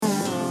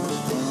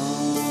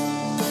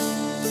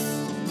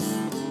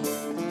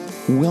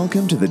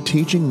Welcome to the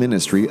teaching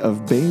ministry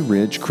of Bay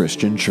Ridge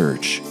Christian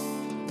Church.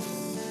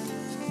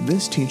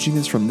 This teaching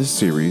is from the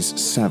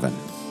series 7.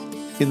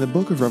 In the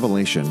book of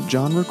Revelation,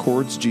 John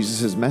records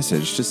Jesus'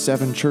 message to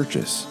 7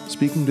 churches,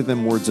 speaking to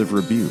them words of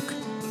rebuke,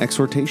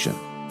 exhortation,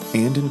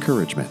 and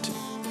encouragement.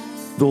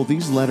 Though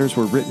these letters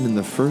were written in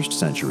the 1st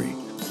century,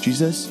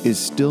 Jesus is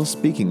still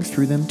speaking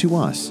through them to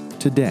us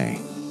today.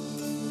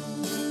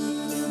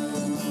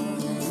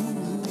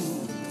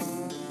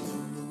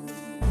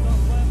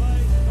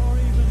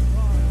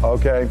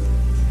 Okay.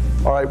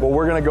 All right, well,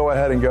 we're going to go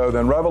ahead and go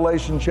then.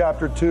 Revelation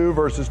chapter 2,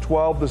 verses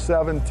 12 to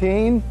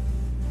 17.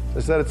 I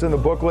said it's in the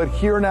booklet.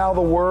 Hear now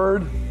the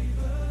word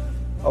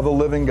of the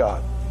living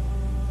God.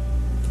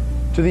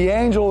 To the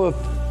angel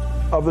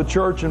of the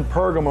church in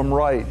Pergamum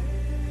write,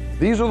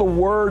 these are the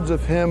words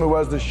of him who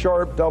has the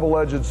sharp,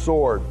 double-edged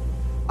sword.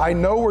 I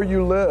know where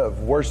you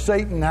live, where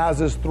Satan has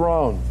his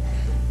throne,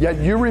 yet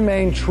you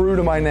remain true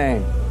to my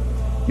name.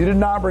 You did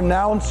not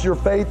renounce your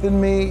faith in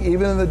me,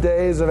 even in the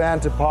days of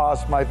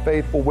Antipas, my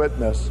faithful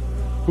witness,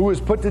 who was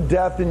put to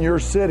death in your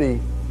city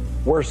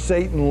where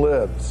Satan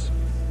lives.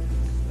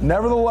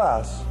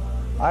 Nevertheless,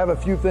 I have a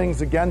few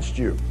things against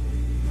you.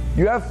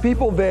 You have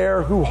people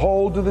there who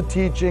hold to the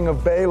teaching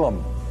of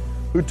Balaam,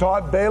 who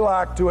taught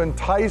Balak to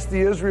entice the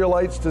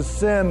Israelites to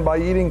sin by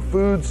eating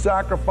food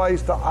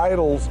sacrificed to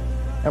idols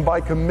and by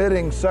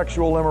committing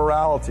sexual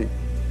immorality.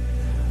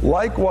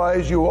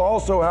 Likewise, you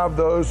also have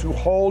those who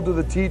hold to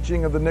the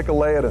teaching of the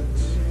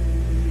Nicolaitans.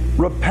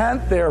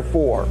 Repent,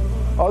 therefore,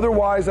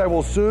 otherwise I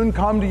will soon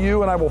come to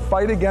you, and I will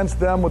fight against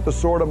them with the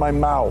sword of my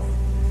mouth.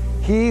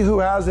 He who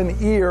has an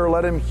ear,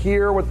 let him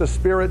hear what the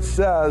Spirit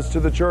says to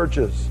the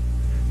churches.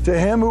 To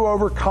him who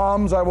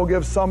overcomes, I will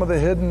give some of the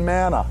hidden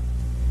manna.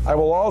 I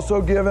will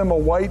also give him a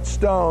white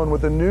stone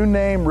with a new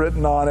name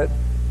written on it,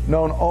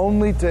 known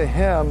only to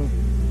him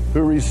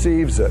who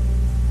receives it.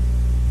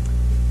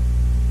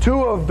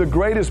 2 of the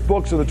greatest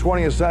books of the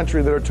 20th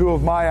century that are 2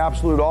 of my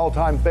absolute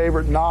all-time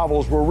favorite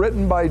novels were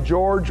written by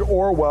George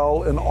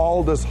Orwell and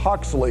Aldous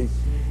Huxley,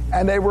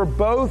 and they were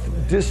both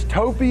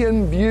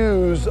dystopian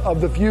views of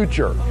the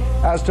future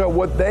as to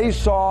what they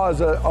saw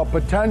as a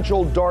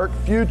potential dark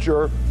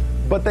future,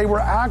 but they were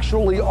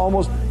actually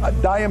almost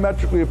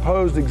diametrically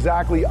opposed,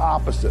 exactly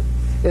opposite.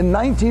 In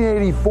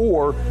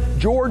 1984,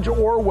 George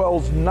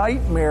Orwell's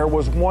nightmare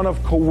was one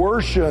of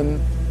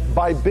coercion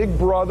by Big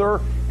Brother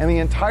and the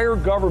entire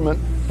government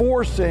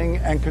forcing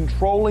and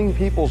controlling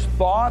people's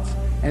thoughts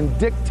and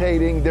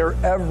dictating their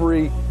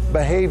every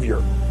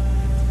behavior.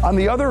 On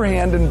the other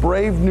hand, in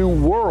Brave New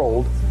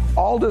World,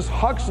 Aldous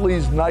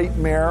Huxley's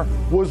nightmare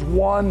was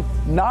one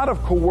not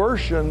of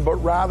coercion, but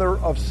rather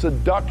of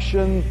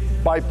seduction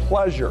by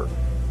pleasure.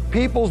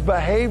 People's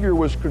behavior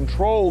was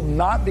controlled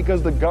not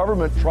because the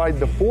government tried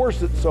to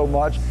force it so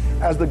much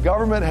as the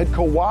government had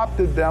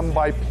co-opted them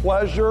by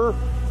pleasure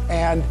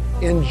and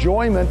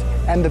enjoyment,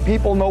 and the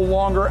people no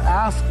longer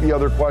asked the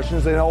other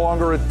questions. They no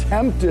longer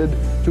attempted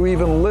to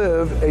even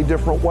live a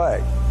different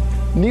way.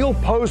 Neil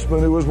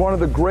Postman, who was one of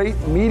the great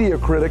media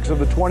critics of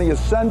the 20th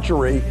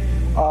century,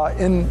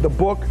 in the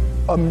book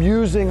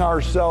Amusing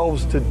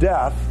Ourselves to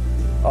Death,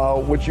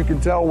 which you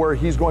can tell where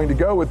he's going to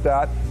go with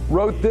that,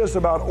 wrote this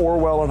about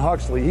Orwell and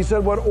Huxley. He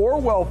said, what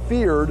Orwell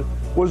feared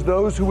was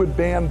those who would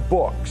ban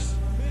books.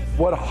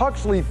 What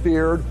Huxley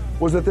feared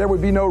was that there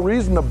would be no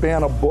reason to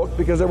ban a book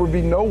because there would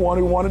be no one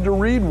who wanted to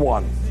read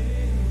one.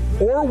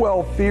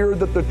 Orwell feared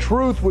that the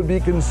truth would be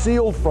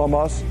concealed from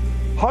us.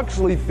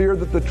 Huxley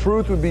feared that the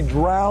truth would be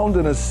drowned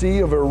in a sea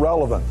of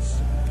irrelevance.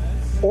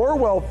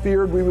 Orwell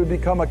feared we would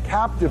become a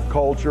captive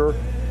culture.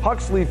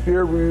 Huxley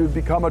feared we would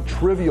become a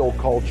trivial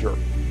culture.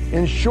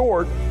 In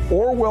short,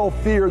 Orwell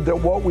feared that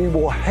what we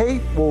will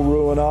hate will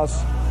ruin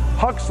us.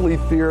 Huxley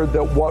feared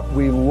that what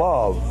we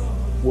love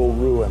will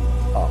ruin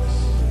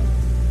us.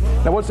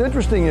 Now, what's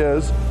interesting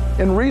is,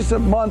 in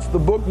recent months, the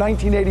book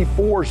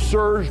 1984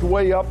 surged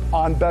way up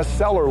on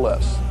bestseller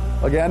lists.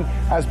 Again,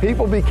 as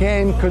people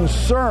became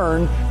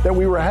concerned that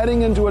we were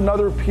heading into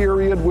another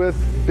period with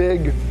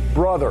Big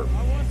Brother.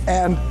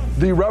 And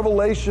the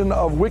revelation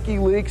of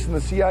WikiLeaks and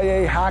the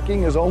CIA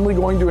hacking is only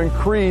going to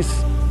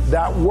increase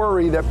that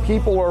worry, that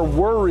people are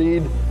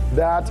worried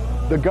that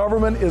the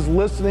government is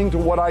listening to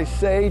what I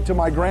say to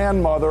my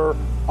grandmother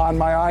on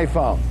my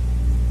iPhone.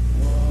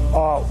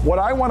 What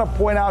I want to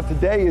point out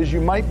today is you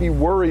might be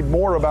worried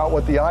more about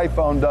what the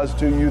iPhone does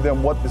to you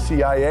than what the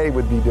CIA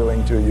would be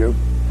doing to you.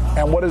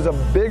 And what is a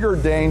bigger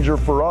danger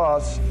for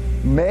us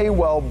may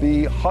well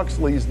be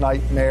Huxley's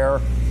nightmare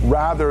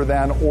rather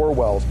than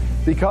Orwell's.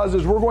 Because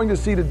as we're going to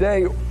see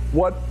today,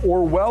 what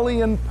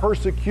Orwellian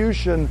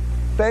persecution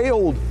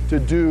failed to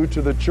do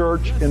to the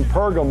church in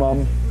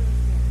Pergamum,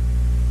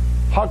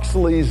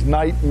 Huxley's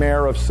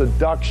nightmare of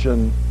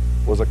seduction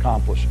was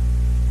accomplishing.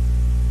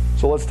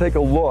 So let's take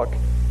a look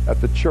at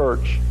the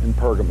church in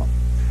Pergamum.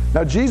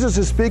 Now, Jesus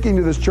is speaking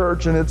to this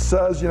church, and it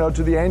says,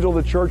 to the angel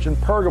of the church in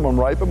Pergamum,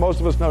 right? But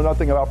most of us know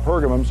nothing about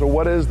Pergamum, so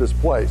what is this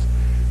place?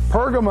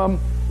 Pergamum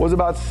was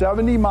about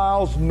 70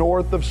 miles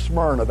north of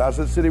Smyrna. That's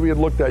the city we had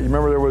looked at. You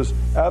remember there was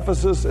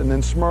Ephesus and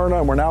then Smyrna,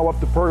 and we're now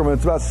up to Pergamum.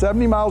 It's about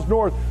 70 miles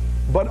north.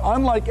 But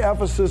unlike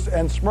Ephesus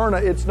and Smyrna,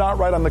 it's not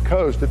right on the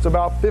coast. It's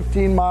about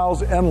 15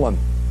 miles inland.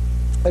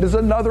 It is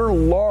another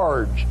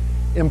large,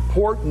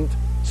 important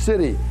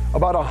city,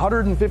 about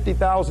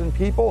 150,000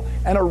 people,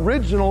 and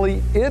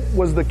originally it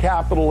was the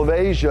capital of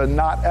Asia,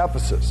 not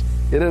Ephesus.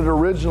 It had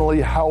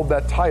originally held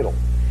that title.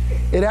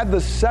 It had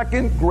the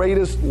second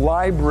greatest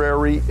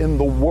library in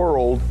the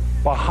world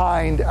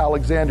behind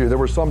Alexandria. There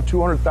were some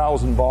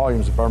 200,000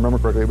 volumes, if I remember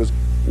correctly. It was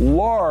a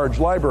large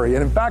library.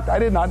 And in fact, I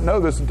did not know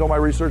this until my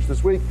research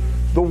this week.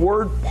 The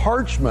word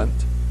parchment,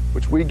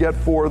 which we get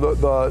for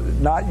the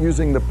not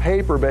using the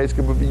paper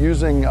basically, but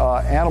using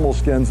animal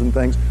skins and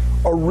things,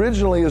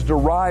 originally is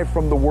derived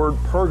from the word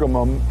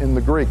pergamum in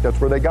the Greek. That's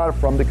where they got it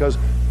from, because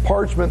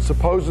parchment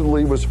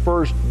supposedly was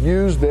first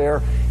used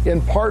there,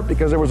 in part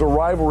because there was a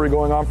rivalry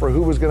going on for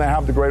who was going to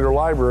have the greater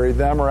library,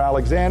 them or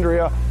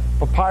Alexandria.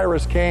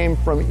 Papyrus came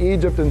from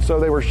Egypt, and so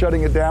they were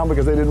shutting it down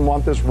because they didn't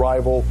want this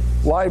rival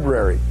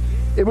library.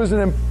 It was an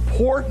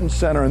important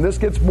center, and this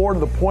gets more to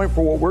the point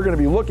for what we're going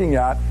to be looking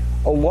at.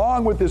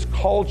 Along with this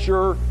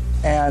culture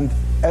and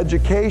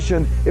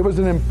education, it was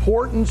an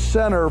important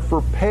center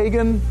for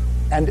pagan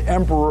and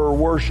emperor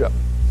worship.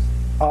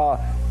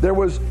 There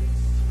was,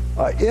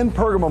 in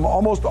Pergamum,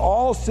 almost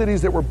all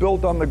cities that were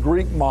built on the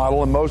Greek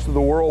model, and most of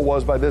the world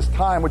was by this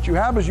time, what you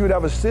have is you would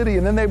have a city,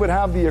 and then they would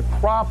have the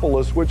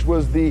Acropolis, which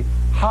was the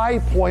high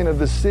point of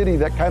the city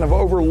that kind of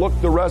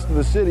overlooked the rest of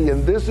the city,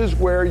 and this is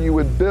where you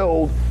would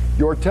build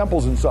your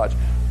temples and such.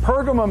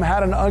 Pergamum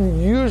had an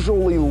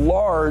unusually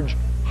large,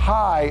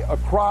 high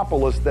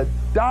Acropolis that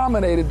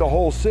dominated the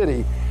whole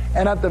city,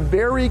 and at the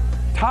very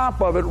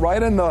top of it,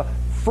 right in the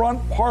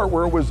front part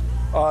where it was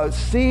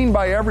seen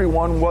by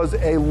everyone, was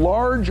a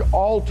large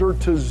altar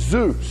to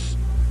Zeus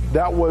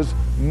that was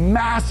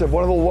massive,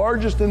 one of the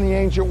largest in the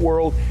ancient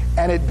world,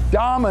 and it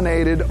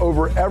dominated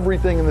over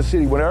everything in the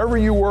city. Whenever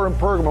you were in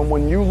Pergamum,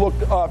 when you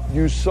looked up,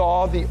 you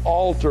saw the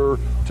altar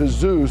to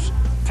Zeus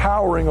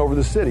towering over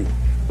the city.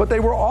 But they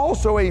were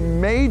also a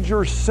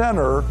major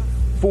center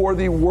for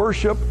the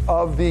worship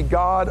of the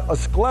god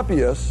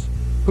Asclepius,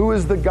 who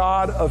is the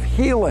god of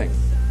healing,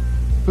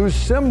 whose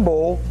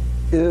symbol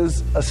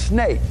is a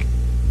snake.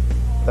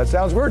 That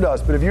sounds weird to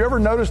us, but have you ever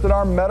noticed in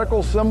our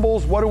medical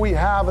symbols, what do we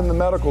have in the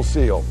medical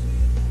seal?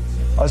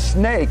 A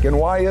snake. And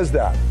why is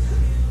that?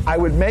 I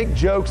would make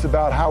jokes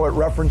about how it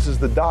references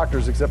the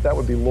doctors, except that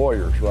would be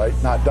lawyers, right?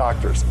 Not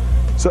doctors.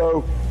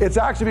 So it's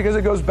actually because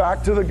it goes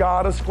back to the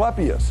god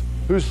Asclepius,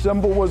 whose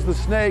symbol was the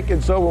snake.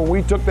 And so when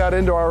we took that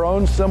into our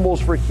own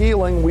symbols for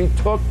healing, we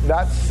took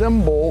that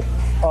symbol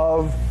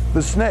of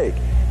the snake.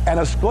 And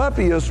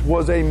Asclepius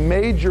was a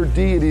major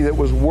deity that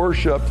was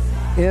worshipped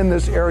in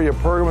this area of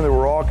Pergamum. There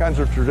were all kinds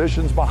of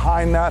traditions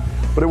behind that,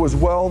 but it was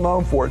well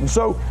known for it. And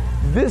so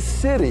this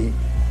city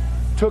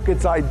took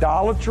its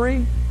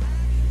idolatry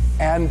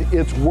and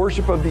its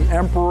worship of the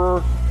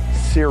emperor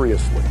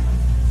seriously.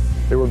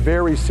 They were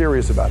very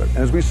serious about it. And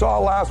as we saw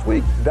last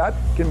week, that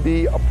can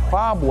be a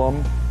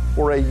problem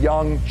for a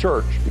young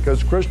church,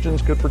 because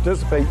Christians could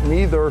participate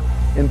neither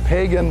in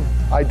pagan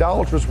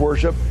idolatrous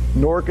worship,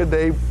 nor could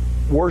they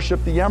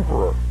worship the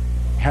emperor,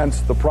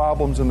 hence the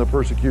problems and the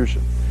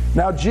persecution.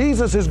 Now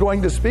Jesus is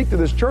going to speak to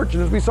this church,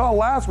 and as we saw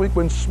last week,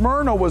 when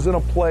Smyrna was in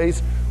a place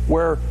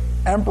where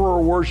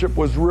emperor worship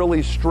was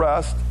really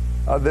stressed,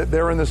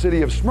 they're in the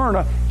city of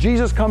Smyrna,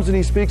 Jesus comes and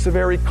he speaks a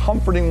very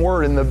comforting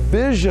word, and the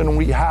vision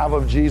we have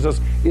of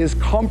Jesus is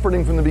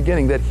comforting from the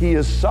beginning, that he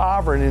is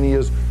sovereign and he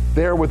is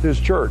there with his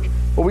church.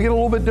 But we get a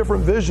little bit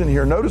different vision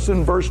here. Notice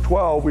in verse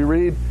 12 we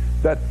read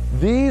that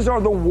these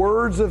are the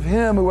words of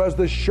him who has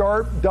the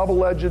sharp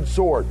double-edged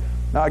sword.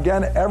 Now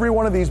again, every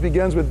one of these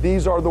begins with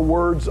these are the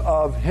words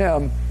of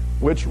him,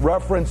 which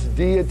reference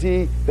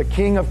deity, the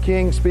King of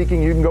Kings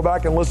speaking. You can go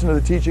back and listen to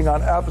the teaching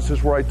on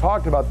Ephesus where I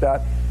talked about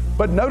that.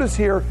 But notice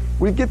here,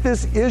 we get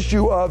this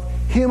issue of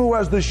him who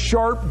has the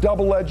sharp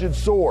double-edged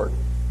sword.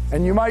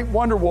 And you might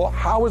wonder, well,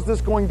 how is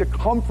this going to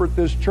comfort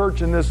this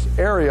church in this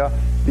area?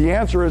 The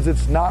answer is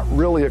it's not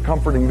really a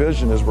comforting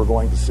vision, as we're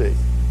going to see.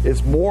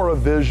 It's more a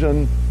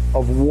vision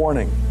of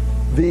warning.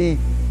 The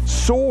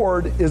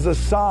sword is a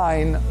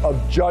sign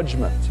of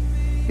judgment.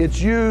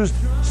 It's used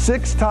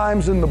 6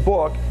 times in the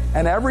book,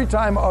 and every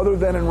time other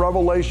than in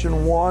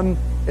Revelation 1,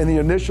 in the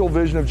initial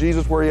vision of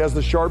Jesus where he has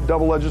the sharp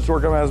double-edged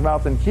sword coming out of his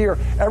mouth, and here,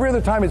 every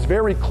other time it's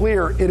very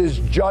clear it is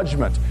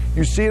judgment.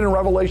 You see it in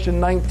Revelation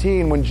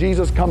 19 when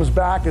Jesus comes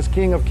back as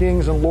King of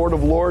Kings and Lord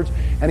of Lords,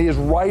 and he is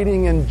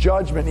writing in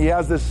judgment. He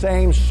has the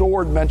same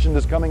sword mentioned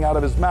as coming out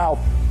of his mouth.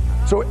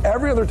 So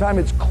every other time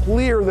it's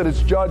clear that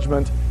it's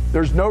judgment.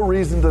 There's no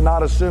reason to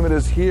not assume it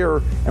is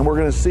here, and we're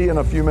going to see in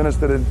a few minutes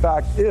that it in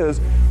fact is.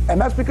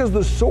 And that's because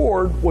the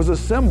sword was a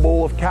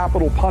symbol of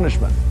capital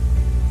punishment.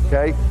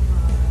 Okay?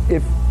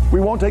 We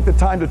won't take the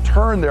time to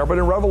turn there, but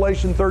in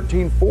Revelation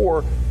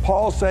 13:4,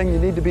 Paul's saying you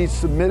need to be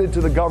submitted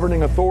to the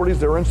governing authorities.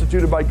 They're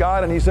instituted by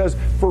God. And he says,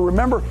 for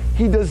remember,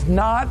 he does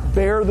not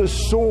bear the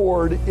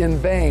sword in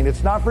vain.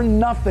 It's not for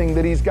nothing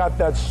that he's got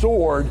that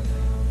sword.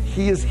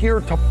 He is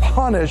here to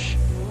punish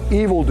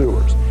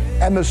evildoers.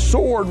 And the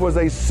sword was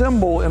a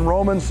symbol in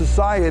Roman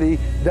society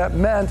that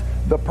meant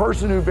the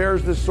person who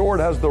bears this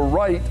sword has the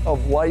right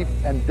of life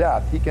and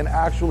death. He can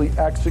actually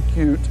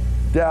execute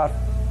death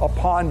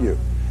upon you.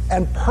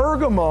 And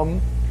Pergamum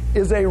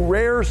is a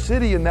rare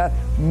city in that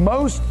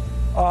most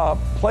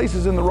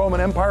places in the Roman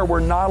Empire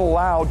were not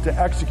allowed to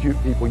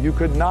execute people. You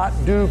could not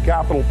do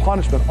capital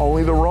punishment.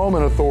 Only the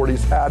Roman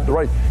authorities had the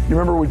right. You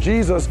remember with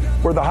Jesus,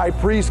 where the high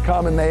priests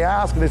come and they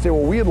ask, and they say,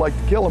 well, we'd like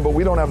to kill him, but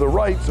we don't have the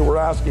right, so we're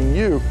asking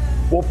you.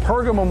 Well,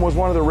 Pergamum was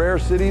one of the rare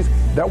cities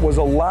that was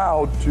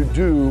allowed to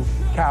do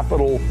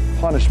capital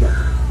punishment.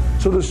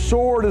 So the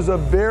sword is a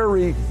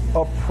very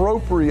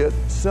appropriate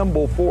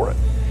symbol for it.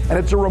 And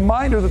it's a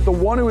reminder that the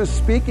one who is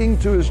speaking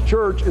to his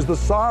church is the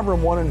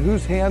sovereign one in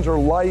whose hands are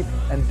life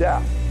and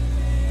death.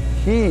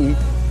 He,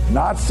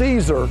 not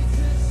Caesar,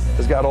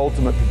 has got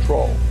ultimate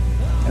control.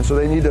 And so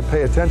they need to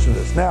pay attention to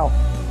this. Now,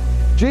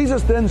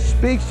 Jesus then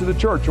speaks to the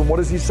church, and what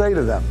does he say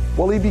to them?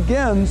 Well, he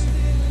begins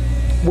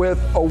with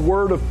a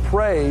word of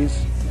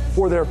praise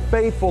for their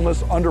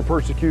faithfulness under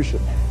persecution.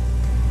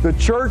 The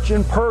church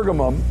in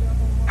Pergamum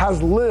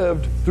has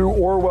lived through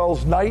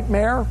Orwell's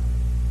nightmare,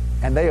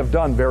 and they have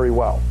done very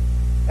well.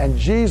 And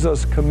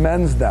Jesus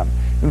commends them.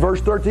 In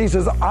verse 13 he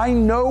says, I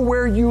know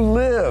where you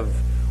live,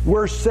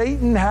 where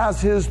Satan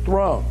has his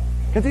throne.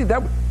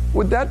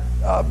 Would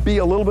that be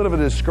a little bit of a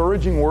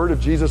discouraging word if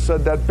Jesus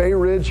said that? Bay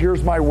Ridge,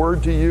 here's my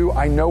word to you.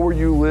 I know where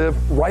you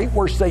live, right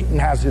where Satan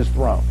has his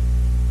throne.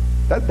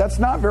 That's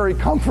not very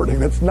comforting.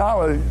 That's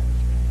not,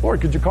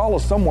 Lord, could you call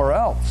us somewhere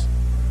else?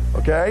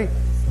 Okay?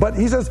 But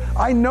he says,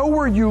 I know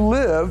where you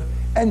live,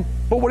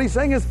 but what he's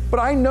saying is, but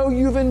I know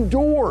you've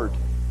endured.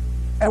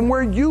 And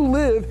where you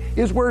live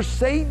is where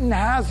Satan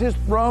has his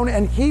throne,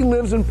 and he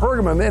lives in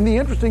Pergamum. And the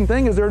interesting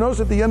thing is there, notice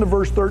at the end of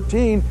verse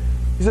 13,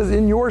 he says,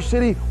 in your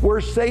city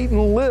where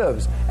Satan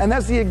lives. And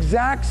that's the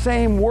exact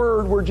same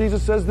word where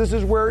Jesus says, this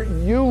is where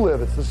you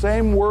live. It's the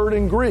same word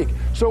in Greek.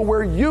 So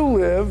where you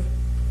live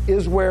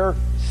is where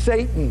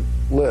Satan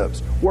lives.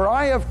 Where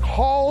I have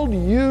called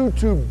you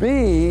to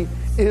be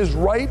is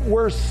right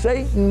where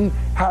Satan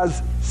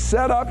has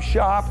set up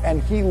shop,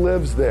 and he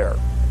lives there.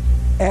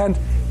 And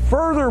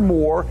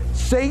furthermore,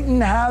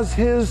 Satan has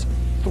his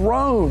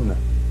throne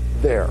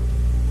there.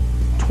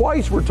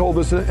 Twice we're told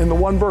this in the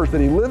one verse,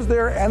 that he lives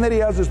there and that he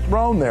has his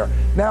throne there.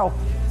 Now,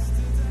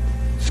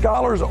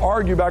 scholars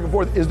argue back and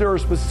forth, is there a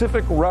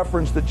specific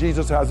reference that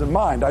Jesus has in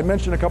mind? I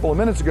mentioned a couple of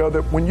minutes ago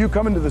that when you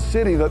come into the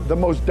city, the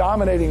most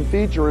dominating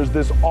feature is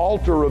this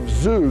altar of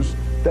Zeus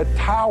that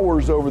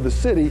towers over the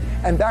city,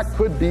 and that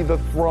could be the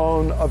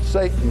throne of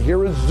Satan.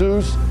 Here is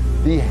Zeus,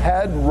 the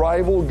head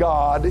rival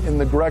god in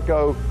the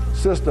Greco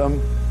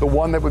system, the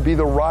one that would be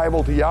the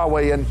rival to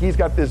Yahweh, and he's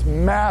got this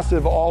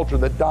massive altar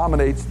that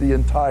dominates the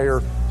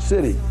entire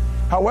city.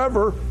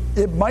 However,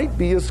 it might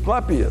be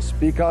Asclepius,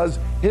 because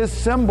his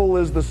symbol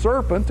is the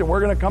serpent, and we're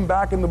going to come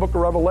back in the book of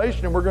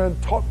Revelation, and we're going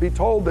to be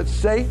told that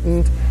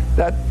Satan,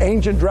 that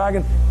ancient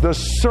dragon, the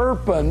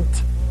serpent,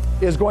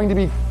 is going to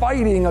be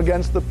fighting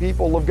against the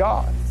people of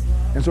God.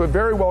 And so it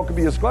very well could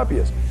be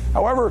Asclepius.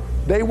 However,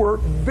 they were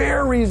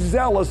very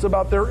zealous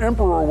about their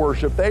emperor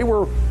worship. They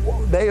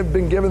have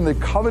been given the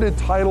coveted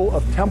title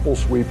of temple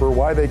sweeper.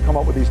 Why they come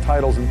up with these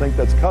titles and think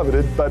that's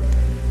coveted, but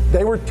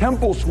they were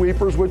temple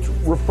sweepers, which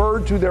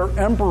referred to their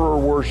emperor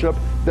worship,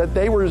 that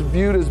they were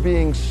viewed as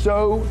being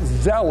so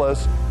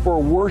zealous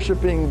for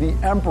worshiping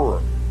the emperor,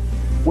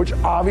 which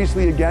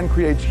obviously again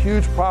creates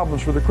huge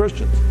problems for the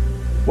Christians.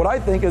 What I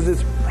think is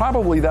it's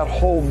probably that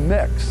whole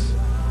mix.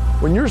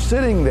 When you're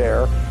sitting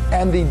there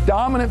and the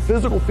dominant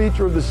physical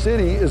feature of the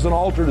city is an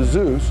altar to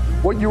Zeus,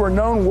 what you are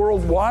known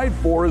worldwide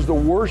for is the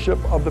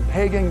worship of the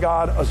pagan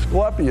god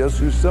Asclepius,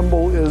 whose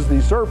symbol is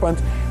the serpent.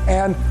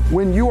 And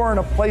when you are in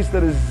a place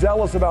that is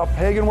zealous about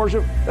pagan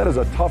worship, that is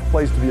a tough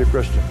place to be a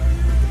Christian.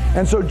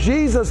 And so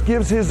Jesus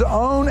gives his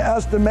own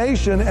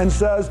estimation and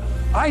says,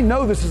 I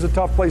know this is a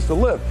tough place to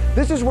live.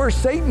 This is where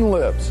Satan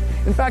lives.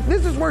 In fact,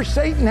 this is where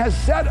Satan has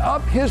set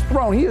up his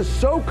throne. He is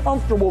so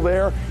comfortable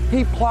there,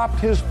 he plopped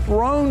his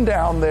throne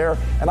down there,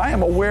 and I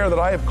am aware that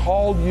I have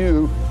called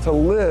you to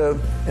live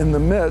in the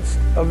midst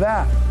of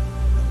that.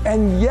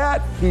 And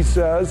yet, he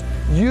says,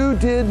 you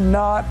did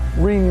not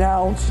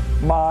renounce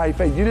my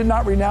faith. You did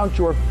not renounce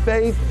your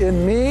faith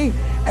in me,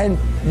 and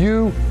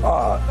you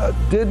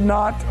did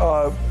not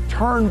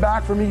turn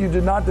back from me. You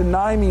did not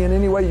deny me in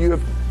any way. You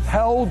have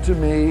held to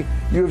me.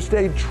 You have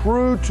stayed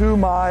true to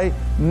my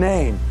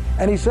name.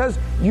 And he says,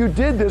 you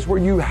did this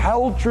where you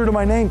held true to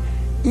my name,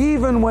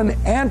 even when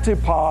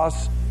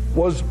Antipas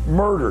was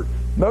murdered.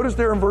 Notice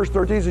there in verse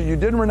 13, it says, you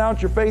didn't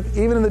renounce your faith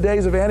even in the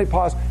days of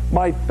Antipas,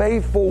 my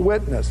faithful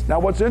witness. Now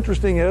what's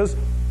interesting is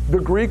the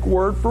Greek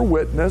word for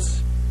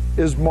witness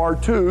is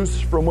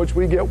martus, from which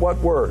we get what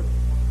word?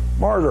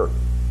 Martyr.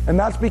 And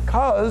that's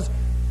because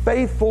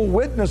faithful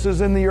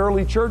witnesses in the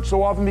early church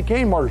so often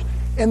became martyrs.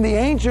 In the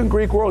ancient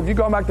Greek world, if you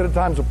go back to the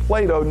times of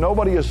Plato,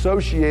 nobody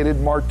associated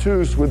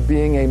martus with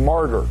being a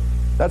martyr.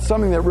 That's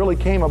something that really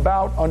came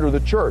about under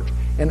the church.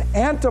 And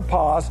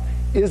Antipas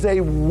is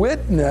a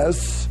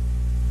witness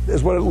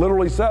is what it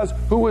literally says,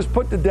 who was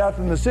put to death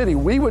in the city.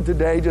 We would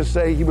today just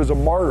say he was a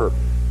martyr.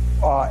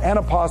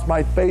 Antipas,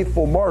 my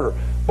faithful martyr.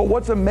 But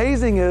what's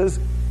amazing is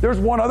there's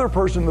one other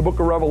person in the book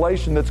of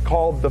Revelation that's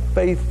called the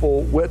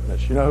faithful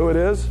witness. You know who it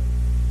is?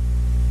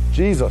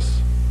 Jesus.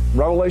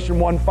 Revelation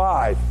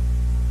 1:5.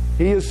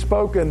 He has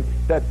spoken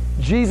that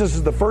Jesus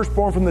is the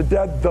firstborn from the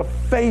dead, the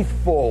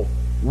faithful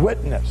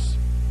witness.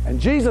 And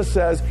Jesus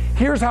says,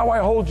 here's how I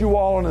hold you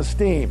all in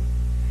esteem.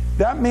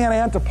 That man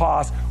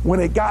Antipas, when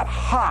it got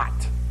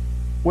hot,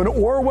 when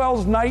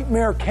Orwell's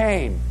nightmare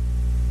came,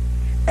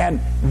 and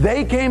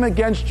they came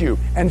against you,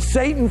 and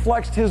Satan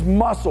flexed his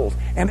muscles,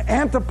 and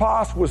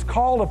Antipas was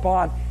called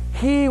upon,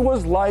 he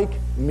was like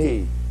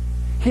me.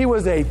 He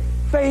was a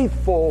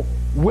faithful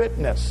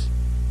witness.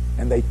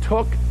 And they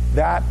took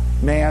that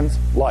man's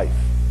life.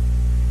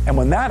 And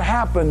when that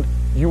happened,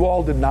 you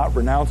all did not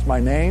renounce my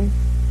name.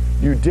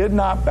 You did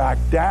not back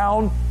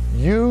down.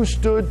 You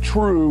stood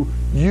true.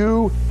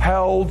 You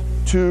held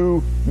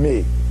to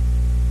me.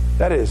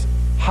 That is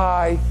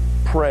high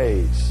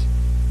praise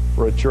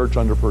for a church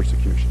under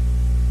persecution.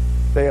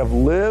 They have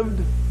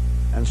lived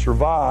and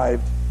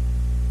survived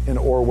in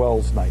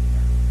Orwell's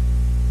nightmare.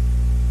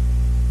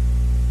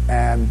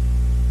 And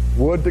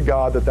would to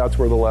God that that's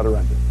where the letter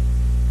ended.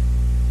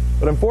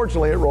 But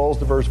unfortunately, it rolls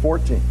to verse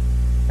 14.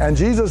 And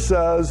Jesus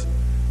says,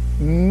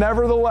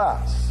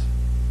 nevertheless,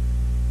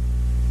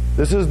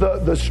 this is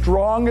the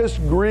strongest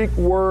Greek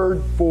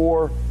word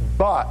for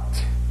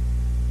but.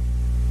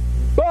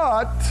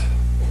 But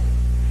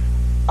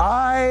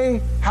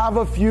I have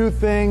a few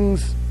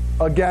things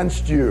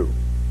against you.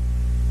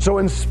 So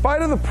in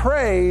spite of the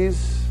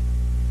praise,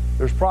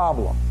 there's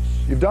problems.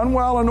 You've done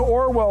well in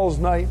Orwell's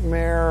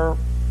nightmare,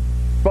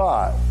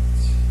 but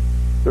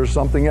there's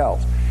something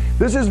else.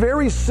 This is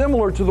very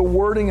similar to the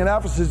wording in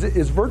Ephesus. It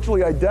is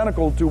virtually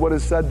identical to what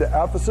is said to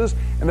Ephesus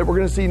and that we're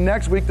going to see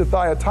next week to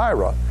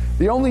Thyatira.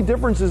 The only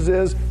difference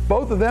is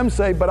both of them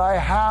say, but I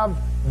have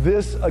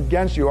this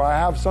against you, or I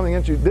have something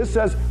against you. This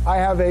says, I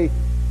have a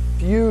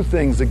few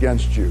things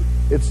against you.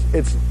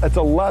 It's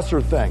a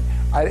lesser thing.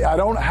 I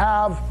don't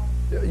have,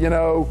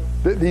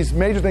 these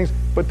major things,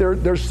 but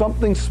there's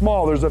something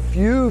small. There's a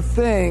few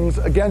things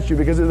against you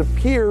because it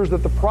appears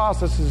that the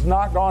process has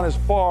not gone as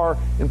far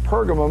in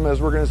Pergamum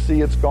as we're going to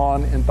see it's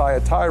gone in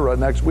Thyatira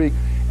next week,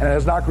 and it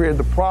has not created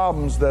the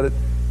problems that it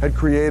had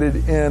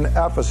created in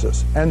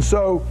Ephesus. And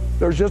so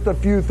there's just a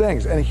few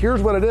things. And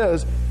here's what it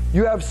is.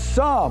 You have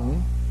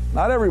some,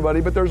 not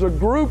everybody, but there's a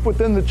group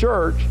within the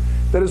church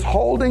that is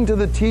holding to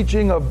the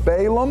teaching of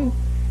Balaam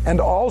and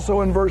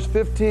also in verse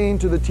 15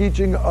 to the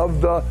teaching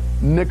of the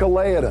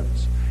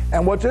Nicolaitans.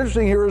 And what's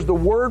interesting here is the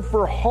word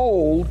for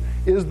hold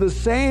is the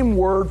same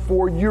word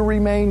for you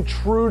remain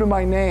true to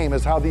my name,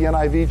 is how the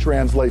NIV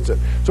translates it.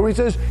 So when he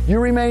says you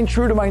remain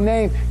true to my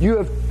name, you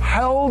have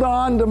held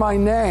on to my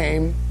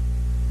name,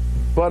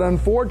 but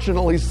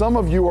unfortunately some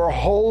of you are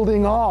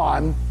holding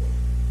on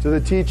to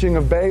the teaching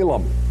of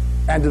Balaam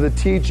and to the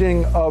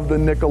teaching of the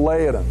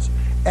Nicolaitans.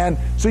 And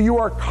so you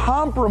are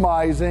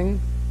compromising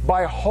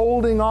by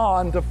holding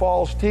on to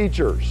false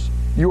teachers.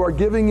 You are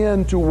giving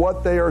in to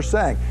what they are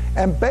saying.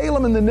 And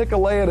Balaam and the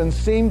Nicolaitans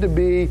seem to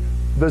be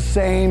the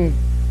same,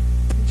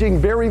 teaching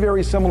very,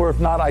 very similar, if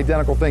not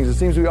identical things. It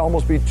seems to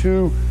almost be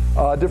two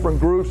different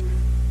groups.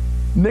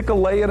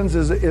 Nicolaitans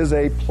is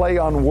a play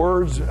on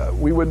words.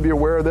 We wouldn't be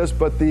aware of this,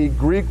 but the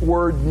Greek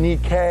word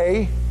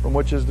Nike, from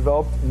which is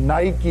developed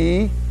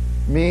Nike,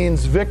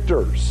 means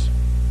victors,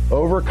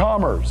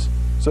 overcomers.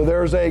 So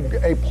there's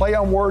a play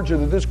on words here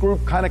that this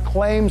group kind of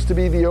claims to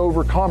be the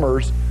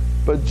overcomers,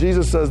 but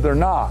Jesus says they're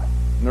not.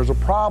 And there's a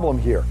problem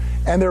here.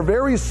 And they're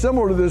very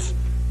similar to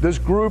this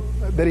group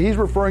that he's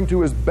referring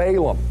to as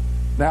Balaam.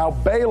 Now,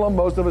 Balaam,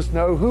 most of us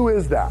know, who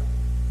is that?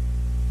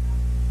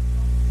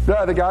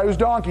 The guy whose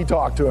donkey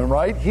talked to him,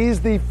 right?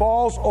 He's the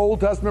false Old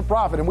Testament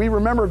prophet. And we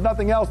remember, if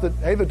nothing else, that,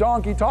 hey, the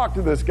donkey talked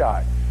to this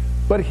guy.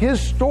 But his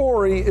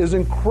story is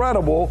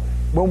incredible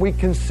when we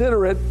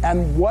consider it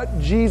and what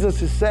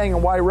Jesus is saying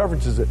and why he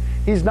references it.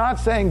 He's not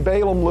saying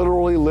Balaam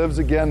literally lives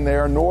again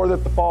there, nor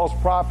that the false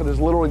prophet is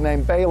literally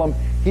named Balaam.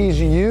 He's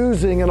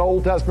using an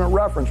Old Testament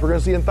reference. We're going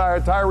to see in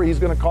Thyatira, he's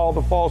going to call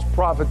the false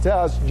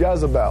prophetess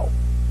Jezebel.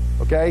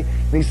 Okay?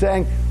 And he's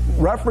saying,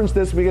 reference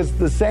this because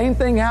the same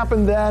thing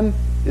happened then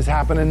is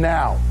happening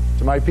now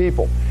to my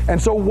people.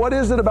 And so what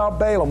is it about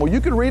Balaam? Well,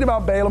 you can read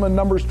about Balaam in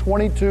Numbers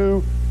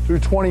 22 through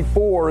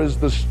 24 is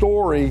the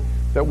story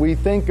that we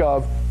think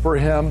of for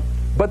him.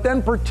 But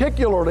then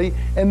particularly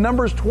in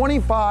Numbers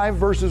 25,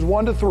 verses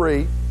 1 to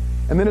 3,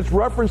 and then it's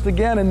referenced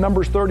again in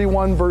Numbers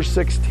 31, verse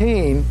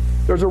 16,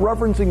 there's a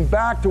referencing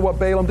back to what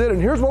Balaam did.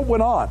 And here's what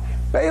went on.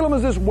 Balaam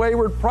is this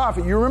wayward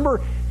prophet. You remember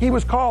he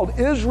was called.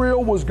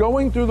 Israel was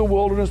going through the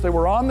wilderness. They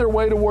were on their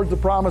way towards the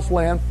promised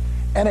land.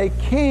 And a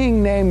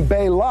king named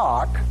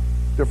Balak,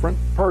 different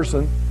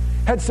person,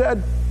 had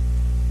said,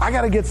 I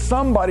got to get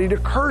somebody to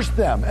curse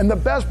them. And the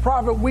best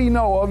prophet we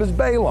know of is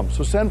Balaam.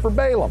 So send for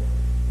Balaam.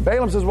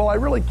 Balaam says, well, I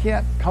really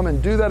can't come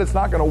and do that. It's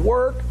not going to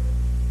work.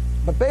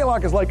 But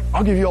Balak is like,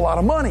 I'll give you a lot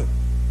of money.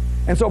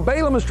 And so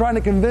Balaam is trying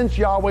to convince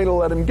Yahweh to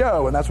let him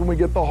go. And that's when we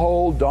get the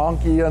whole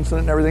donkey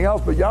incident and everything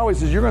else. But Yahweh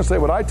says, you're going to say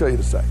what I tell you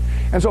to say.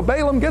 And so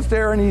Balaam gets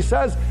there and he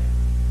says,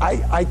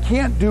 I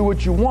can't do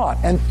what you want.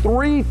 And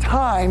 3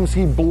 times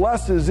he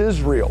blesses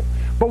Israel.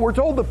 But we're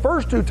told the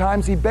first 2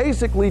 times he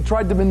basically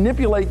tried to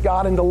manipulate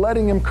God into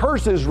letting him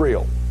curse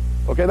Israel.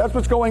 Okay, that's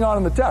what's going on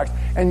in the text.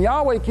 And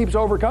Yahweh keeps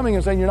overcoming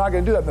and saying, you're not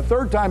going to do that. And the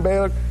 3rd time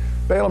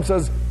Balaam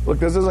says, look,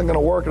 this isn't going to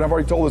work, and I've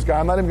already told this guy,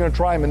 I'm not even going to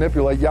try and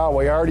manipulate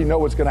Yahweh. I already know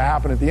what's going to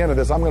happen at the end of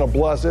this. I'm going to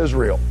bless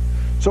Israel.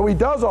 So he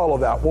does all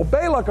of that. Well,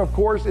 Balak, of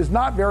course, is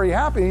not very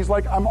happy. He's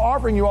like, I'm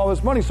offering you all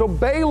this money. So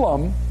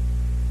Balaam,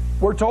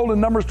 we're told in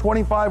Numbers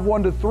 25,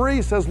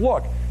 1-3, says,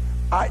 look,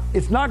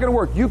 it's not going to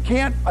work. You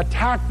can't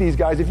attack these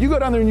guys. If you go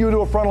down there and you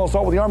do a frontal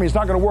assault with the army, it's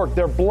not going to work.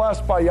 They're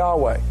blessed by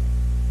Yahweh.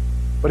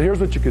 But here's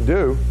what you could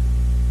do.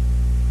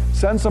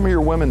 Send some of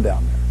your women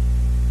down there.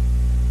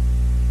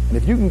 And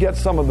if you can get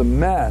some of the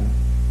men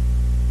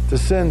to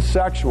sin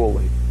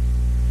sexually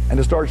and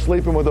to start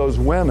sleeping with those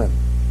women,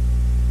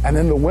 and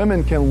then the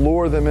women can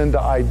lure them into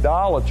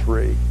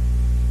idolatry,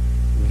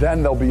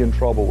 then they'll be in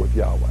trouble with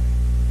Yahweh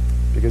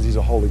because he's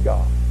a holy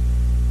God.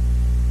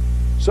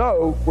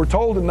 So we're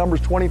told in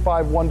Numbers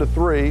 25,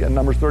 1-3 and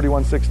Numbers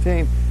 31,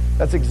 16,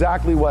 that's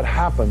exactly what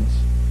happens.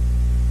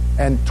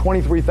 And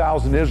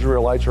 23,000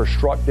 Israelites are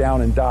struck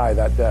down and die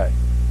that day.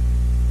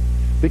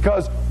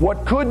 Because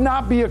what could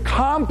not be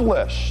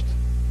accomplished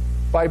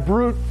by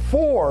brute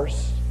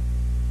force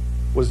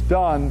was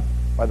done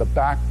by the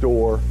back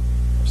door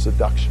of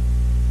seduction.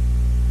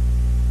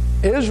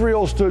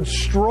 Israel stood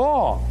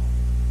strong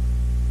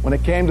when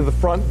it came to the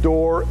front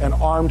door and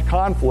armed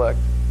conflict,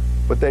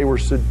 but they were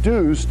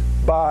seduced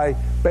by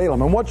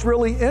Balaam. And what's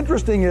really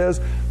interesting is,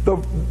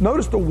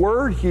 notice the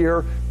word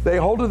here, they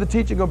hold to the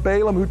teaching of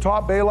Balaam, who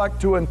taught Balak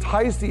to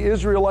entice the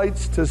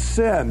Israelites to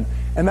sin.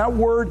 And that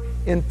word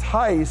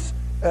entice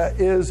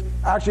is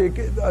actually,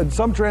 in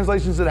some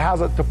translations it has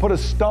to put a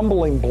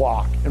stumbling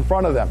block in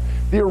front of them.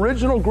 The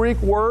original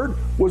Greek word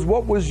was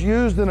what was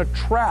used in a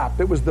trap.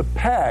 It was the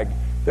peg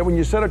that when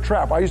you set a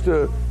trap, when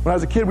I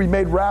was a kid, we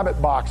made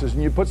rabbit boxes,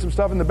 and you put some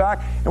stuff in the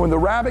back, and when the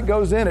rabbit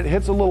goes in, it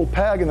hits a little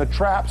peg, and the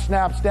trap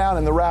snaps down,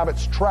 and the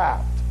rabbit's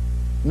trapped.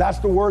 And that's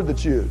the word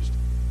that's used.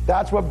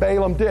 That's what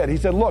Balaam did. He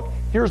said, look,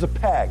 here's a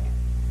peg.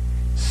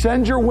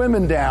 Send your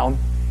women down,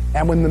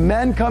 and when the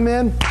men come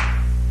in,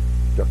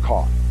 they're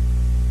caught.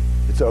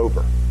 It's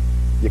over.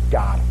 You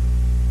got them.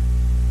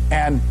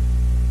 And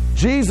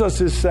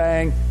Jesus is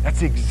saying,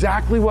 that's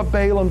exactly what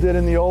Balaam did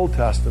in the Old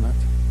Testament.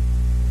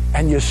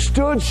 And you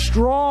stood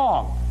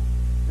strong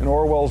in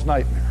Orwell's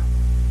nightmare.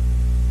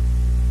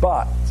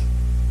 But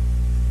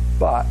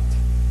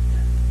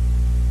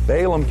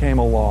Balaam came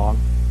along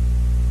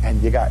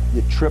and you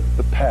tripped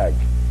the peg.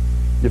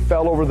 You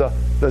fell over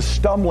the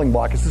stumbling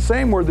block. It's the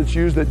same word that's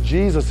used that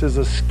Jesus is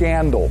a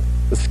scandal.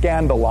 The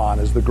scandalon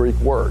is the Greek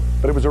word.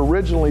 But it was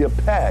originally a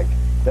peg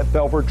that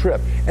fell for a trip.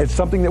 And it's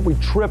something that we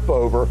trip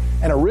over.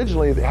 And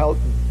originally it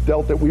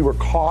dealt that we were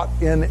caught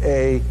in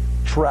a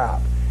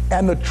trap.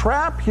 And the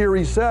trap here,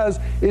 he says,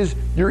 is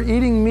you're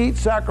eating meat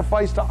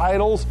sacrificed to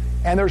idols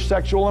and there's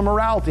sexual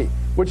immorality,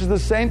 which is the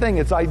same thing.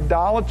 It's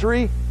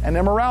idolatry and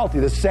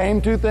immorality, the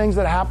same 2 things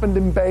that happened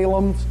in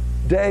Balaam's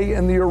day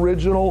in the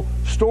original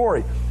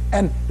story.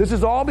 And this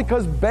is all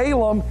because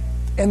Balaam,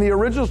 in the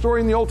original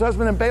story in the Old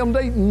Testament and Balaam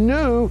day,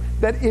 knew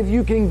that if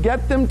you can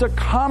get them to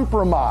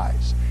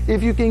compromise,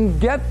 if you can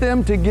get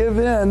them to give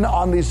in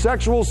on these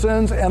sexual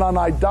sins and on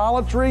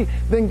idolatry,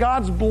 then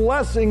God's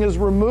blessing is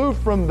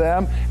removed from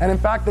them. And in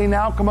fact, they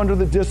now come under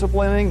the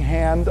disciplining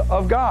hand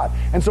of God.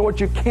 And so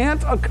what you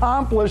can't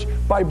accomplish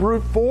by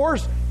brute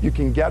force, you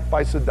can get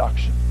by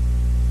seduction,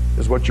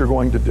 is what you're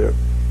going to do.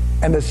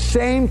 And the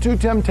same 2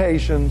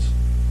 temptations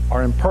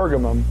are in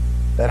Pergamum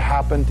that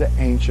happened to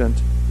ancient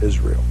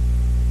Israel.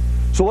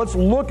 So let's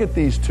look at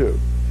these 2.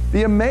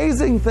 The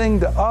amazing thing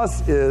to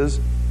us is,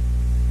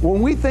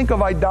 when we think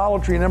of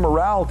idolatry and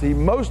immorality,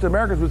 most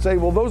Americans would say,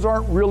 well, those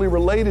aren't really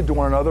related to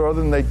one another,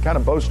 other than they kind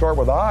of both start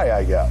with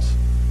I guess.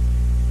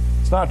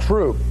 It's not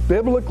true.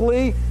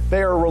 Biblically,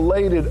 they are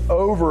related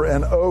over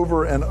and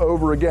over and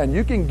over again.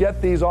 You can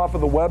get these off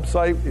of the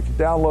website if you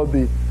download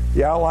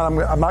the outline.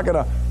 I'm not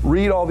going to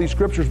read all these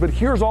scriptures, but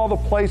here's all the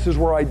places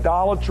where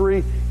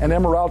idolatry and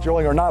immorality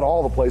are not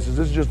all the places.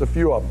 This is just a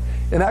few of them.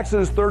 In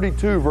Exodus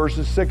 32,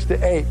 verses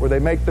 6-8, where they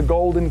make the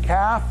golden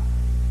calf,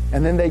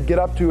 and then they get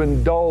up to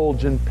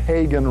indulge in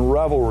pagan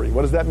revelry.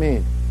 What does that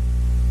mean?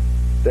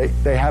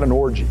 They had an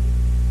orgy.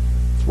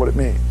 That's what it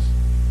means.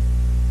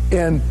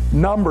 In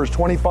Numbers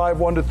 25,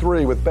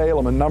 1-3 with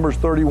Balaam, and Numbers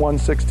 31,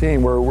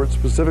 16, where we're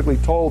specifically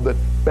told that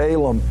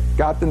Balaam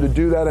got them to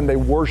do that, and they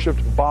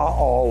worshipped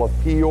Baal of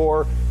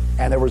Peor,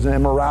 and there was an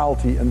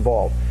immorality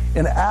involved.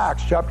 In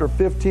Acts chapter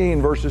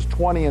 15, verses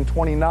 20 and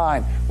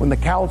 29, when the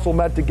council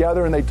met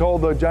together and they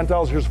told the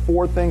Gentiles, here's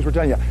 4 things we're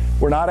telling you.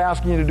 We're not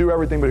asking you to do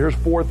everything, but here's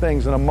 4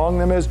 things. And among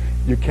them is,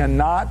 you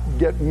cannot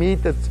get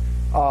meat that's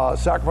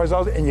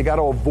sacrificed, and you got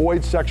to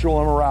avoid sexual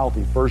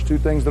immorality. First 2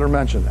 things that are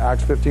mentioned,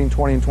 Acts 15,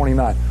 20 and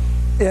 29.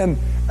 In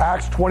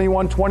Acts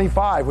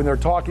 21:25, when they're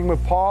talking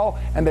with Paul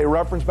and they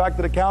reference back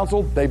to the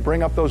council, they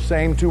bring up those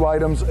same two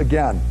items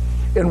again.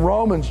 In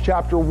Romans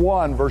chapter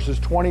 1, verses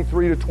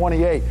 23 to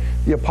 28,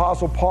 the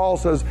Apostle Paul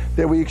says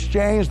that we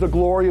exchange the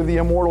glory of the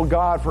immortal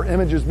God for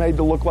images made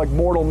to look like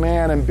mortal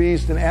man and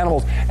beast and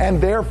animals.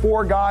 And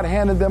therefore God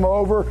handed them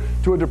over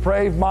to a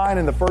depraved mind,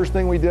 and the first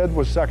thing we did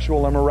was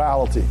sexual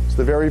immorality. It's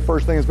the very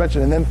first thing that's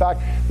mentioned. And in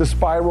fact, the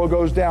spiral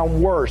goes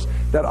down worse,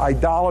 that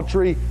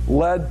idolatry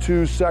led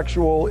to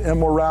sexual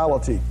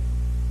immorality.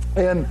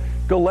 In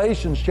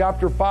Galatians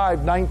chapter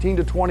 5, 19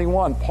 to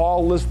 21,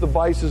 Paul lists the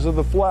vices of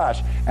the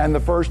flesh. And the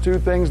first two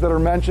things that are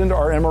mentioned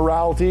are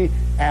immorality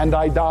and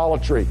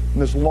idolatry. In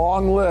this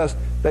long list,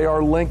 they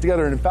are linked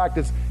together. And in fact,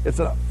 it's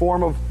a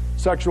form of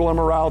sexual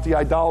immorality,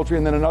 idolatry,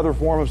 and then another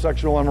form of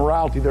sexual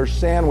immorality. They're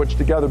sandwiched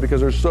together because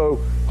they're so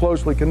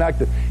closely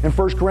connected. In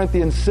 1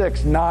 Corinthians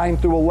 6, 9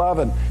 through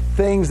 11,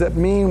 things that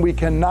mean we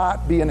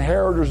cannot be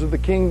inheritors of the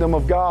kingdom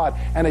of God.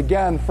 And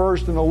again,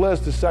 first in the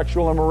list is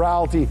sexual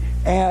immorality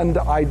and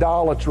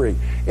idolatry.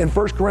 In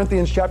 1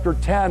 Corinthians chapter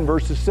 10,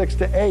 verses 6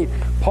 to 8,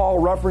 Paul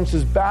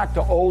references back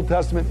to Old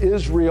Testament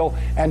Israel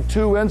and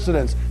two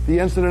incidents. The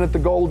incident at the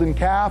golden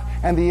calf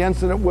and the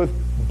incident with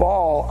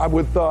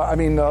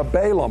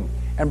Balaam.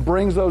 And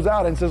brings those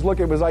out and says, look,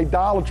 it was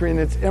idolatry and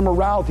it's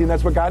immorality, and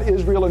that's what got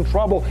Israel in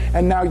trouble.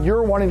 And now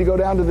you're wanting to go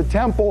down to the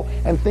temple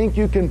and think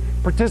you can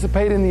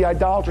participate in the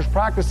idolatrous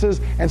practices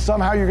and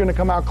somehow you're going to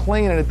come out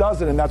clean, and it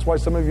doesn't. And that's why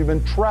some of you have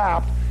been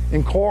trapped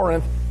in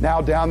Corinth,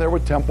 now down there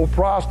with temple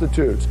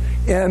prostitutes.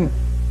 In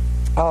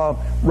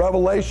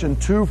Revelation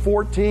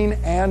 2:14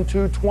 and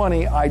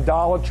 2:20,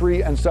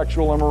 idolatry and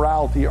sexual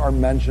immorality are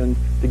mentioned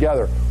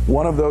together.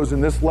 One of those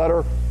in this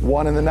letter,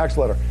 one in the next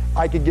letter.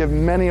 I could give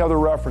many other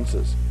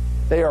references.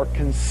 They are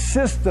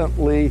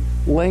consistently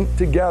linked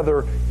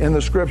together in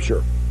the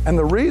Scripture. And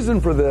the reason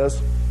for this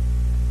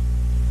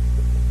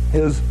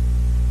is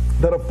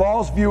that a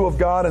false view of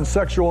God and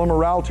sexual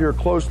immorality are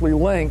closely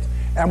linked.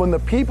 And when the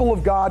people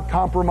of God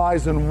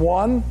compromise in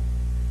one,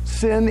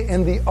 sin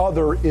in the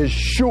other is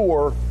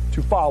sure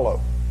to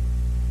follow.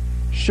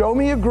 Show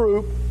me a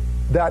group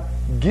that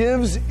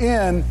gives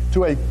in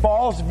to a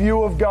false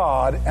view of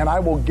God, and I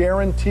will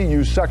guarantee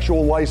you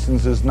sexual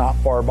license is not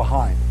far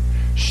behind.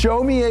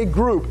 Show me a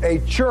group, a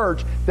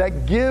church,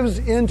 that gives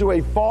into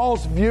a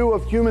false view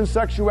of human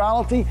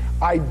sexuality,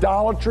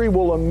 idolatry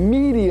will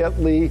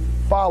immediately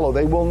follow.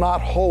 They will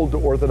not hold to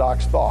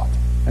orthodox thought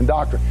and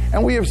doctrine.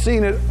 And we have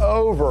seen it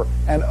over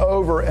and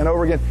over and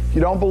over again. If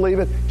you don't believe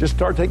it, just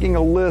start taking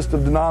a list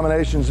of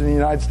denominations in the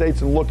United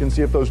States and look and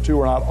see if those two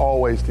are not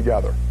always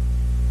together.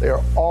 They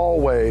are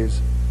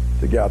always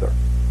together.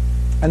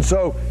 And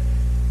so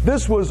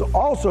this was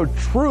also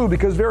true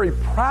because very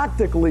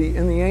practically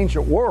in the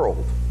ancient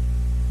world,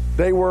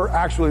 they were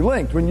actually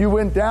linked. When you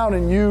went down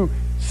and you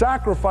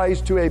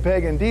sacrificed to a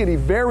pagan deity,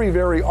 very,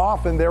 very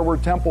often there were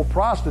temple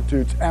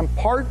prostitutes. And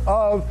part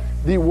of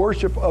the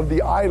worship of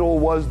the idol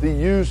was the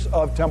use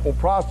of temple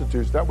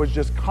prostitutes. That was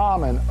just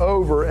common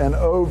over and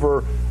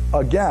over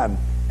again.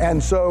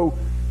 And so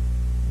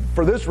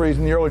for this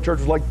reason, the early church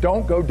was like,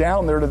 don't go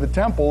down there to the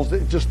temples.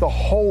 Just the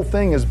whole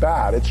thing is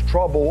bad. It's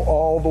trouble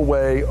all the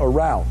way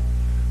around.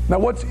 Now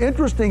what's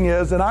interesting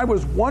is, and I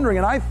was wondering,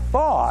 and I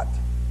thought,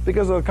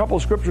 because of a couple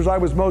of scriptures I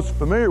was most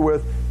familiar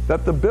with,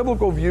 that the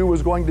biblical view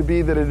was going to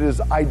be that it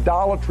is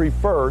idolatry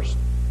first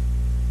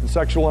and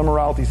sexual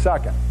immorality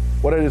second.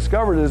 What I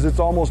discovered is it's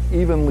almost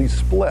evenly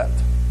split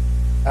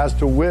as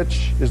to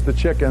which is the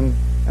chicken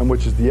and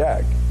which is the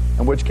egg,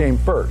 and which came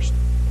first.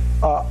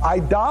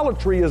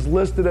 Idolatry is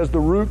listed as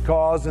the root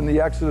cause in the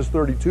Exodus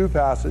 32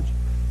 passage,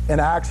 in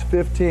Acts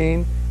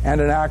 15,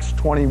 and in Acts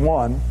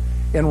 21,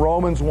 in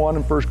Romans 1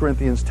 and 1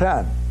 Corinthians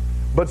 10.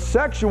 But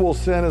sexual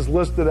sin is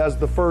listed as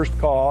the first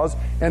cause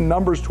in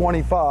Numbers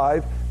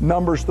 25,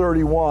 Numbers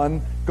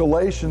 31,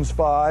 Galatians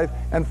 5,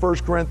 and 1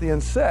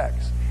 Corinthians 6.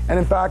 And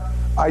in fact,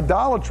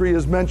 idolatry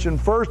is mentioned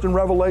first in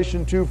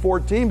Revelation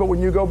 2:14, but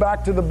when you go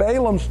back to the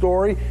Balaam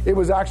story, it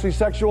was actually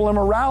sexual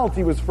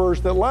immorality was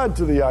first that led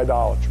to the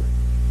idolatry.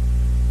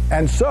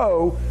 And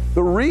so,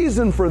 the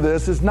reason for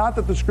this is not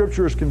that the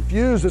Scripture is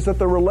confused, it's that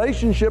the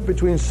relationship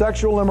between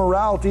sexual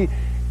immorality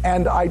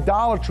and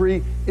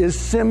idolatry is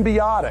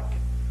symbiotic,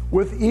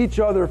 with each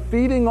other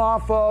feeding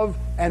off of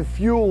and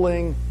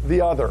fueling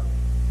the other.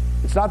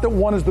 It's not that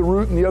one is the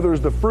root and the other is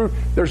the fruit.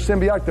 They're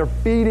symbiotic. They're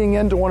feeding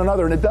into one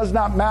another. And it does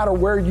not matter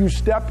where you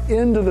step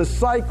into the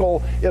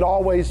cycle, it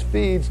always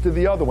feeds to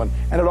the other one.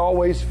 And it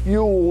always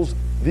fuels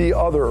the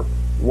other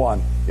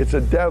one. It's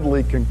a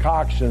deadly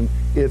concoction.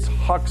 It's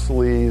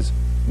Huxley's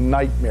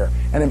nightmare.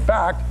 And in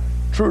fact,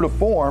 true to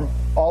form,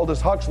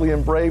 Aldous Huxley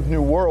in Brave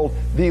New World,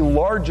 the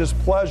largest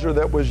pleasure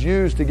that was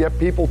used to get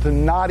people to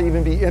not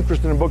even be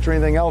interested in books or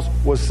anything else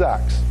was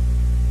sex.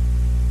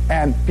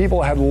 And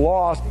people had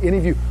lost any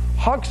view.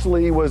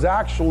 Huxley was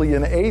actually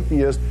an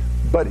atheist,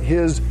 but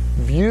his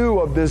view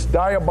of this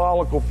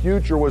diabolical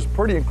future was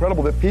pretty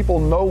incredible, that people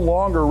no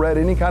longer read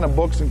any kind of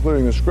books,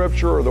 including the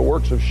Scripture or the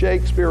works of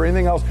Shakespeare or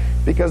anything else,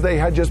 because they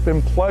had just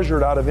been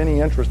pleasured out of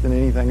any interest in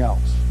anything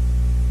else.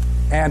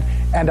 And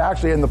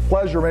actually, and the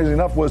pleasure, amazingly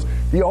enough, was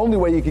the only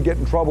way you could get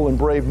in trouble in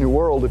Brave New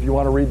World, if you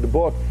want to read the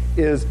book,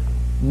 is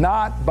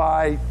not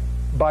by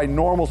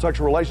normal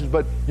sexual relations,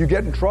 but you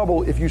get in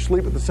trouble if you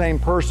sleep with the same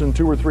person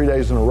 2 or 3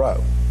 days in a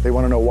row. They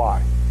want to know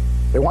why.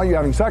 They want you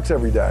having sex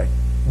every day,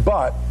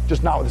 but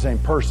just not with the same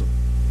person,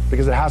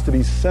 because it has to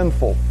be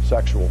sinful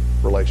sexual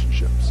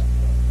relationships.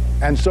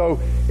 And so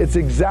it's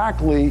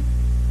exactly,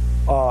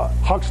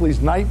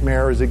 Huxley's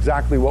nightmare is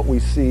exactly what we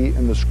see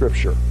in the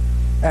Scripture.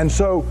 And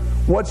so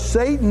what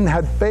Satan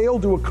had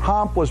failed to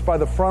accomplish by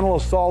the frontal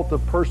assault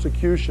of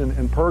persecution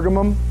in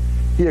Pergamum,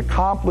 he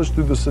accomplished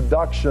through the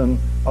seduction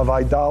of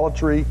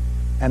idolatry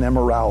and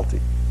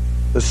immorality.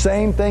 The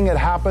same thing had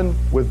happened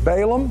with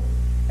Balaam,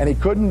 and he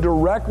couldn't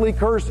directly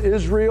curse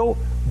Israel,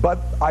 but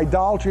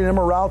idolatry and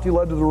immorality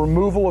led to the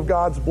removal of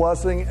God's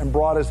blessing and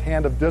brought his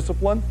hand of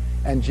discipline.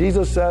 And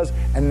Jesus says,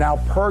 and now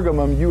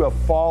Pergamum, you have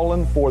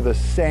fallen for the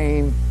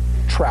same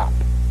trap.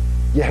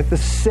 You hit the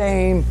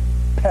same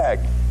peg.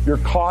 You're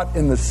caught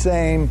in the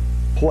same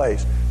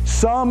place.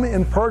 Some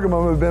in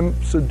Pergamum have been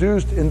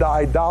seduced into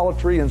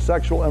idolatry and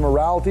sexual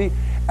immorality,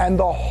 and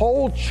the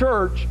whole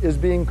church is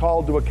being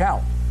called to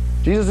account.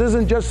 Jesus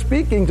isn't just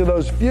speaking to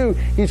those few,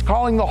 he's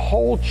calling the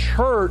whole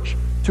church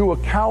to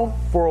account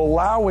for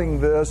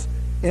allowing this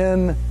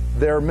in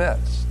their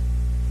midst.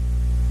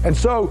 And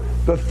so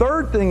the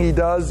third thing he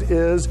does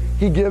is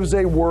he gives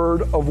a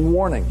word of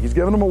warning. He's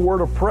given them a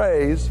word of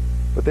praise,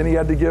 but then he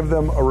had to give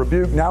them a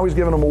rebuke. Now he's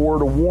given them a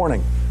word of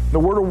warning. The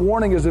word of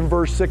warning is in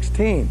verse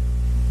 16.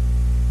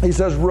 He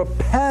says,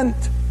 repent,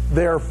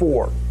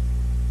 therefore.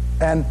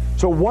 And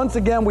so once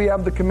again, we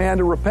have the command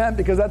to repent,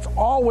 because that's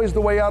always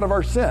the way out of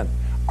our sin.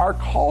 Our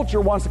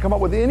culture wants to come up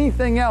with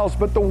anything else,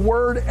 but the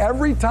word,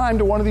 every time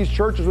to one of these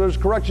churches where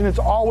there's correction, it's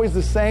always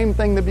the same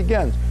thing that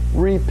begins.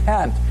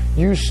 Repent.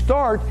 You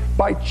start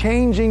by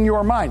changing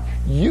your mind.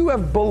 You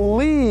have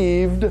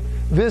believed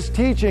this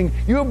teaching.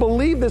 You have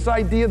believed this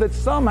idea that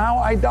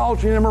somehow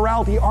idolatry and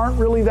immorality aren't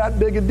really that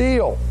big a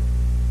deal.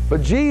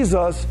 But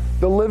Jesus,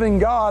 the living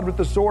God with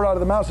the sword out of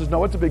the mouth, says,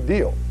 no, it's a big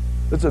deal.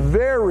 It's a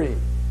very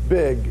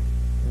big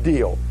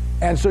deal.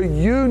 And so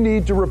you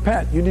need to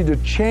repent. You need to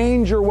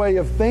change your way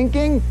of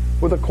thinking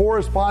with a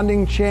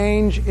corresponding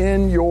change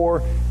in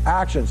your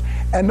actions.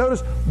 And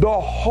notice, the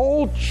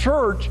whole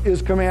church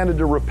is commanded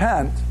to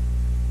repent,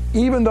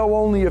 even though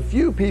only a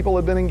few people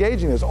have been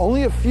engaging in this.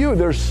 Only a few.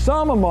 There's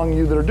some among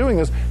you that are doing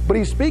this, but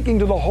he's speaking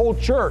to the whole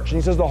church.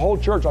 And he says, the whole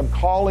church, I'm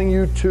calling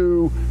you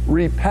to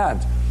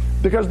repent.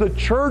 Because the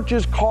church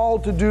is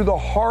called to do the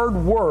hard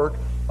work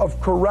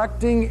of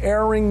correcting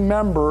erring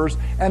members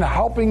and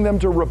helping them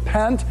to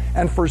repent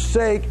and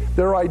forsake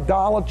their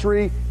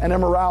idolatry and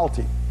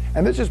immorality.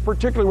 And this is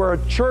particularly where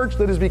a church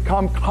that has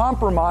become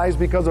compromised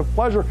because of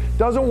pleasure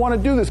doesn't want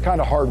to do this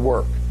kind of hard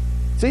work.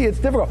 See, it's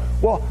difficult.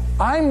 Well,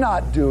 I'm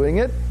not doing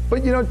it,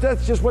 but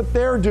that's just what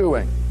they're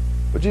doing.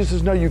 But Jesus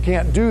says, no, you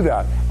can't do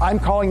that. I'm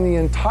calling the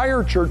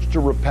entire church to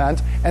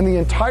repent, and the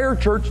entire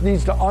church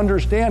needs to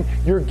understand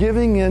you're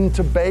giving in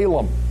to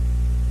Balaam.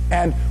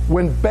 And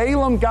when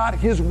Balaam got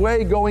his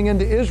way going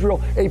into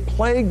Israel, a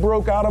plague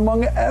broke out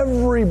among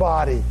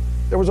everybody.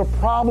 There was a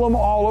problem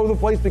all over the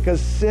place because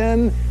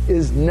sin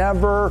is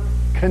never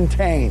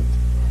contained.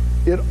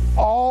 It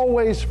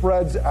always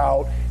spreads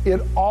out.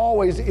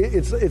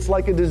 It's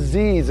like a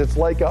disease. It's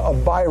like a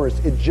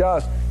virus. It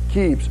just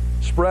keeps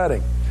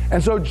spreading.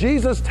 And so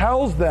Jesus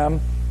tells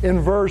them in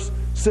verse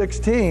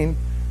 16,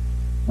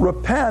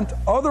 repent,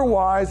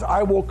 otherwise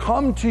I will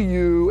come to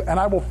you and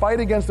I will fight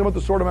against them with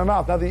the sword of my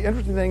mouth. Now the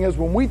interesting thing is,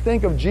 when we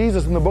think of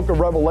Jesus in the book of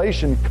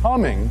Revelation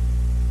coming,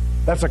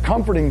 that's a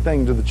comforting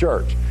thing to the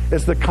church.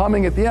 It's the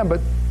coming at the end,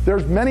 but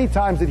there's many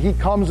times that he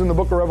comes in the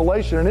book of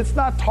Revelation, and it's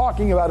not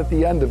talking about at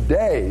the end of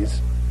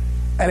days,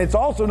 and it's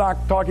also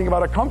not talking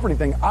about a comforting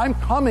thing. I'm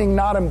coming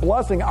not in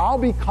blessing, I'll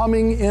be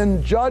coming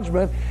in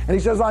judgment, and he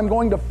says I'm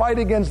going to fight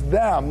against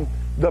them,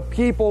 the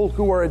people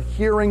who are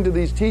adhering to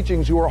these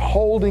teachings, who are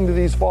holding to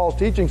these false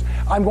teachings.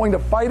 I'm going to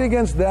fight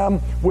against them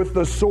with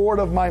the sword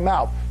of my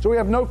mouth. So we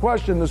have no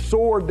question the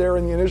sword there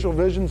in the initial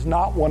vision is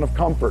not one of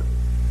comfort.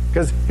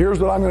 Because here's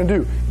what I'm going to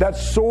do. That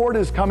sword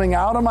is coming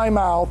out of my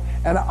mouth,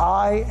 and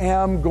I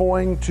am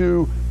going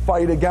to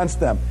fight against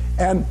them.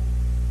 And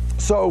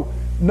so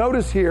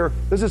notice here,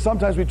 this is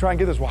sometimes we try and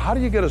get this. Well, how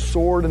do you get a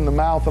sword in the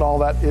mouth and all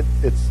that?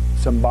 It's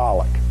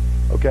symbolic.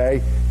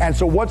 Okay? And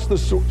so what's the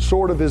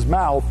sword of his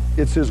mouth?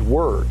 It's his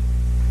word.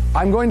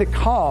 I'm going to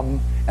come,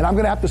 and I'm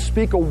going to have to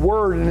speak a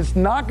word, and it's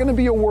not going to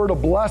be a word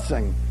of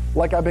blessing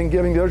like I've been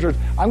giving the other church.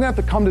 I'm going to have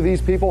to come to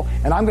these people,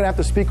 and I'm going to have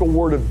to speak a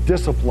word of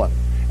discipline.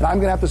 And I'm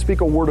going to have to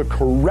speak a word of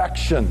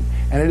correction.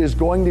 And it is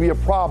going to be a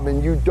problem.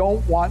 And you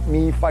don't want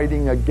me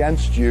fighting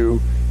against you.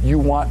 You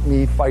want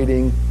me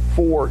fighting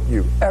for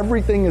you.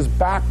 Everything is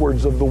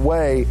backwards of the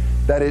way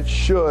that it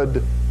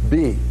should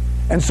be.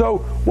 And so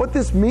what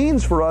this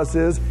means for us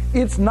is,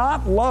 it's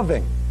not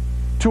loving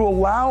to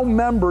allow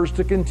members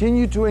to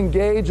continue to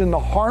engage in the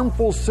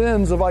harmful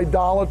sins of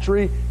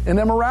idolatry and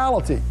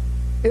immorality.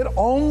 It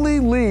only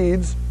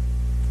leads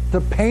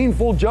to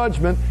painful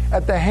judgment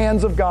at the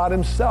hands of God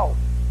himself.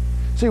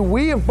 See,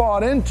 we have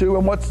bought into,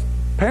 and what's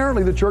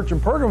apparently the church in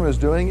Pergamum is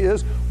doing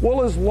is,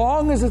 well, as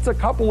long as it's a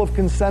couple of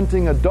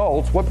consenting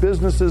adults, what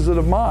business is it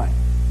of mine?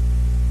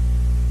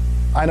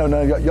 I know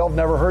y'all have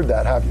never heard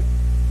that, have you?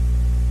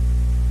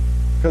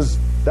 Because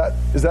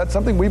is that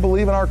something we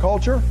believe in our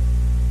culture?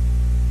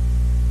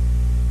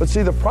 But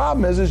see, the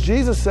problem is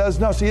Jesus says,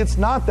 no, see, it's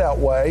not that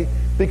way,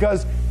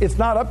 because it's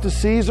not up to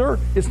Caesar,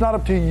 it's not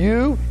up to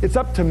you, it's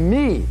up to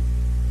me.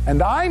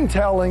 And I'm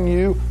telling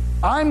you,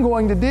 I'm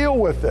going to deal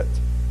with it.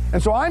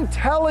 And so I'm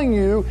telling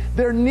you,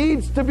 there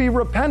needs to be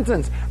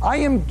repentance. I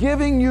am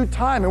giving you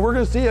time. And we're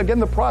going to see, again,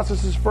 the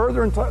process is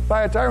further in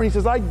Thyatira. And he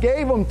says, I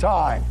gave them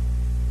time.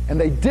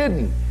 And they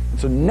didn't. And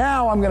so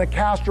now I'm going to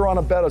cast her on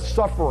a bed of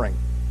suffering.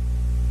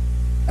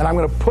 And I'm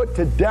going to put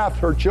to death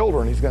her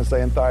children, he's going to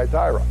say in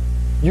Thyatira.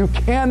 You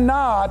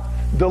cannot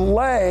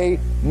delay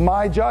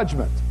my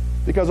judgment.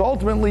 Because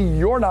ultimately,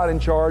 you're not in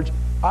charge.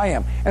 I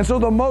am. And so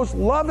the most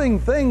loving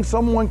thing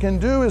someone can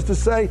do is to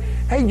say,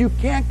 hey, you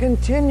can't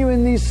continue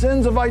in these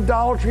sins of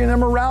idolatry and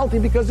immorality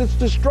because it's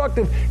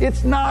destructive.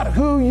 It's not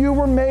who you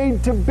were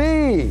made to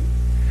be.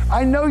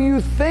 I know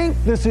you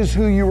think this is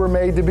who you were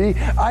made to be.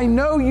 I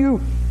know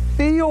you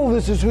feel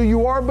this is who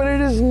you are, but it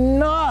is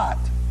not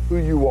who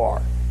you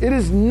are. It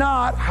is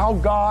not how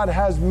God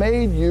has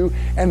made you,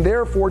 and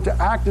therefore to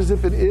act as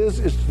if it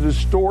is to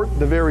distort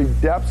the very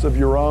depths of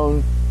your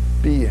own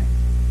being.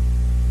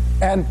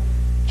 And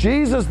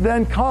Jesus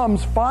then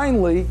comes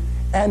finally,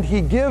 and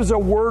he gives a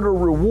word of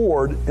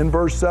reward in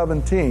verse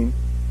 17.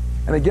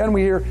 And again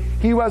we hear,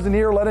 he who has an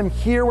ear, let him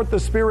hear what the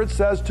Spirit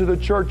says to the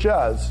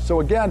churches.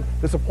 So again,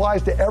 this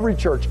applies to every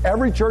church.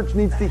 Every church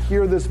needs to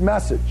hear this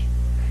message.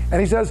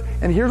 And he says,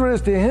 and here's what it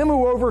is, to him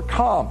who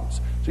overcomes.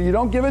 So you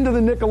don't give in to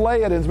the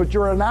Nicolaitans, but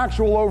you're an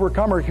actual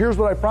overcomer. Here's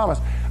what I promise.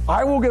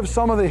 I will give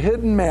some of the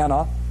hidden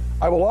manna.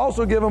 I will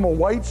also give him a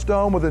white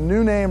stone with a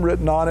new name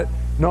written on it,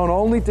 known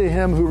only to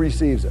him who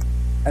receives it.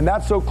 And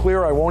that's so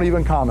clear I won't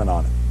even comment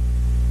on it.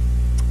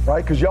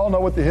 Right? Because y'all know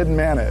what the hidden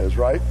manna is,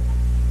 right?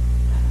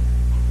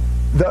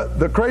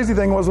 The crazy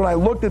thing was when I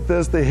looked at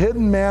this, the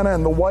hidden manna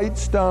and the white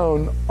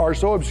stone are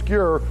so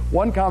obscure.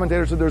 One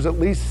commentator said there's at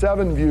least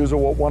 7 views of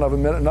what one of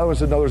them meant. Another one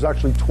said, no, there's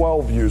actually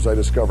 12 views I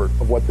discovered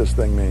of what this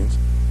thing means.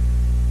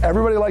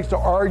 Everybody likes to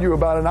argue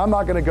about it, and I'm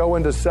not going to go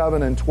into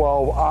 7 and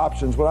 12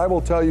 options. What I will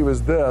tell you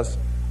is this,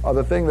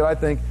 the thing that I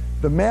think,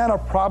 the manna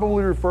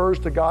probably refers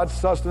to God's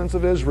sustenance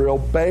of Israel.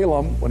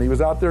 Balaam, when he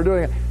was out there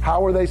doing it,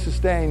 how were they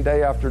sustained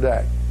day after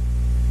day?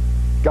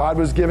 God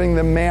was giving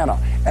them manna.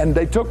 And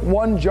they took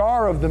one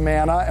jar of the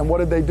manna, and what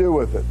did they do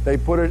with it? They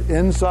put it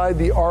inside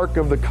the Ark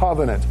of the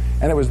Covenant.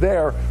 And it was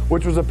there,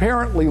 which was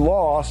apparently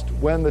lost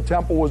when the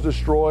temple was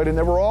destroyed. And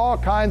there were all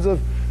kinds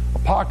of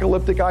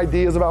apocalyptic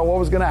ideas about what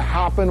was going to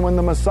happen when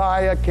the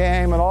Messiah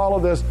came and all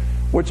of this,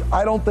 which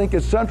I don't think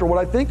is central. What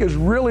I think is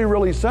really,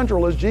 really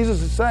central is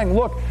Jesus is saying,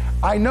 look,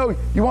 I know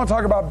you want to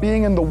talk about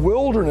being in the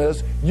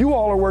wilderness. You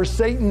all are where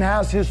Satan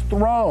has his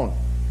throne.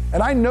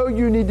 And I know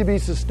you need to be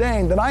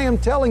sustained. And I am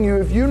telling you,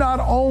 if you not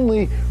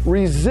only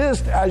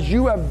resist as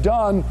you have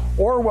done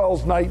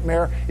Orwell's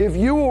nightmare, if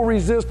you will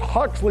resist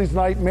Huxley's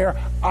nightmare,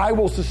 I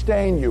will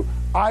sustain you.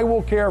 I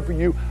will care for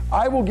you.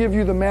 I will give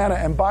you the manna.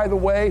 And by the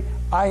way,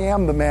 I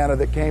am the manna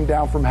that came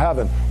down from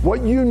heaven.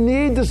 What you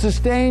need to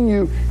sustain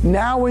you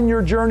now in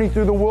your journey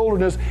through the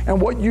wilderness,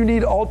 and what you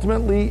need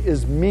ultimately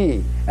is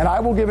me. And I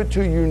will give it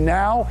to you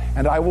now,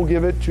 and I will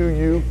give it to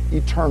you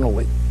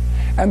eternally.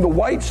 And the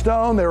white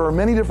stone, there are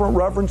many different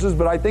references,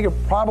 but I think it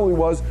probably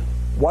was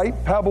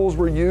white pebbles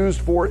were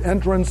used for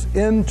entrance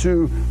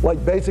into,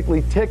 like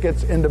basically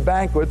tickets into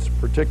banquets,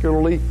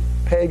 particularly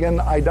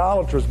pagan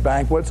idolatrous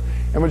banquets.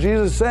 And what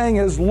Jesus is saying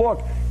is,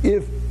 look,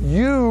 if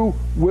you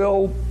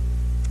will,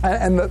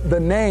 and the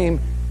name,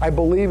 I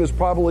believe, is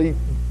probably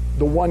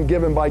the one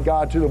given by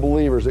God to the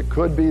believers. It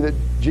could be that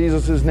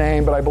Jesus'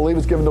 name, but I believe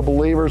it's given to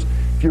believers.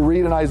 If you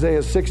read in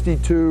Isaiah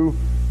 62:2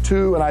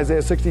 and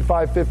Isaiah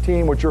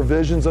 65:15, which are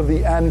visions of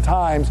the end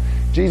times,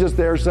 Jesus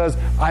there says,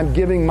 I'm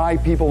giving my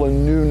people a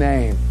new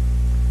name.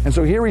 And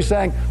so here he's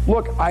saying,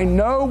 look, I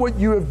know what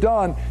you have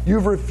done.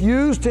 You've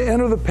refused to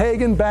enter the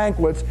pagan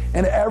banquets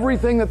and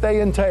everything that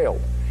they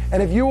entailed.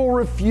 And if you will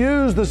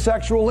refuse the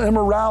sexual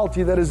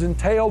immorality that is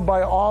entailed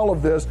by all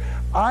of this,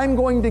 I'm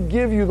going to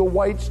give you the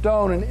white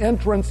stone, an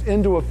entrance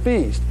into a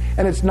feast.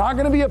 And it's not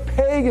going to be a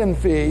pagan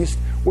feast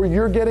where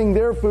you're getting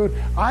their food.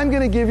 I'm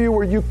going to give you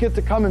where you get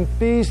to come and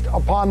feast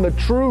upon the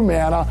true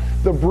manna,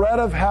 the bread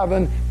of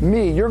heaven,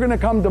 me. You're going to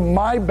come to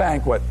my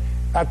banquet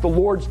at the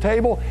Lord's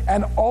table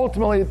and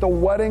ultimately at the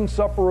wedding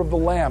supper of the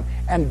Lamb.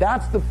 And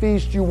that's the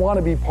feast you want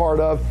to be part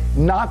of,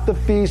 not the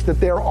feast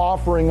that they're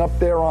offering up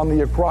there on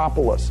the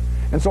Acropolis.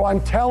 And so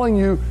I'm telling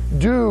you,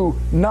 do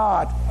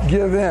not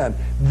give in.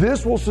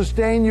 This will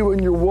sustain you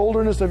in your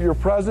wilderness of your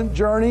present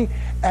journey,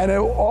 and it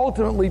will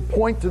ultimately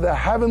point to the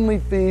heavenly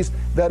feast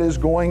that is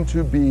going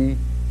to be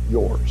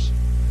yours.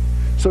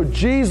 So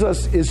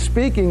Jesus is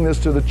speaking this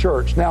to the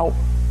church. Now,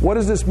 what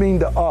does this mean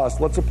to us?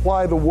 Let's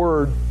apply the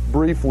word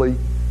briefly,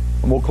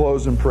 and we'll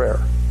close in prayer.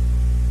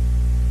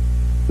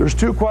 There's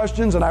 2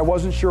 questions, and I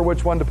wasn't sure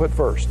which one to put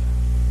first.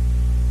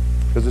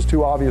 because it's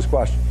two obvious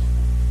questions.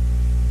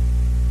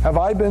 Have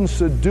I been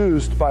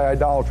seduced by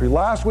idolatry?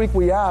 Last week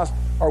we asked,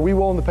 are we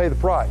willing to pay the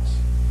price?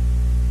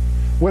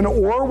 When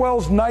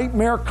Orwell's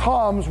nightmare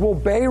comes, will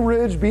Bay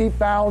Ridge be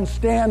found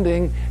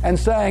standing and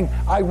saying,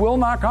 I will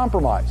not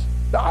compromise?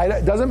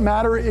 It doesn't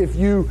matter if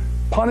you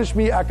punish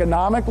me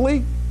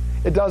economically.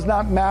 It does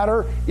not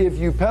matter if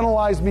you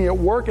penalize me at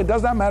work. It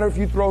does not matter if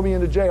you throw me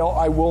into jail.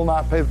 I will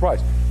not pay the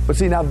price. But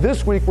see, now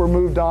this week we're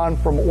moved on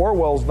from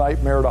Orwell's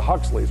nightmare to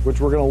Huxley's, which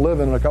we're going to live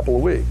in a couple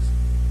of weeks.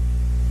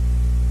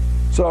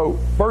 So,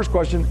 first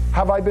question,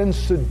 have I been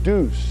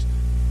seduced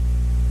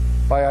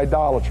by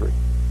idolatry?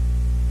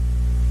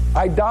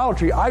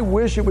 Idolatry, I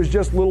wish it was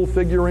just little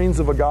figurines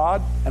of a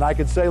god, and I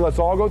could say, let's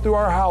all go through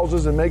our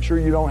houses and make sure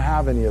you don't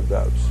have any of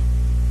those.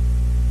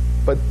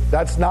 But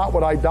that's not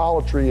what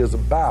idolatry is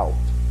about.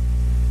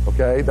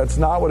 Okay? That's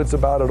not what it's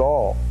about at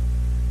all.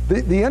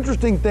 The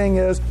interesting thing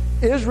is,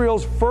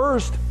 Israel's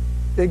first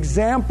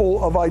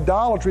example of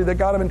idolatry that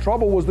got him in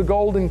trouble was the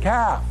golden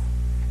calf.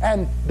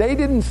 And they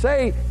didn't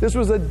say this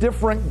was a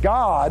different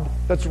God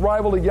that's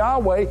rival to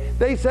Yahweh.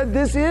 They said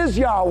this is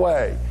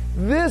Yahweh.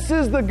 This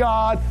is the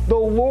God, the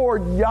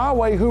Lord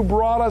Yahweh, who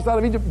brought us out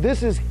of Egypt.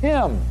 This is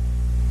Him.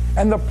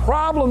 And the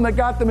problem that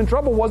got them in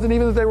trouble wasn't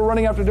even that they were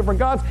running after different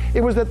gods.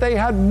 It was that they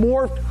had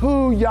morphed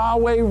who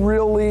Yahweh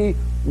really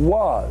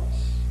was.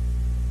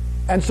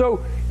 And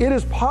so it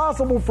is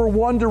possible for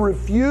one to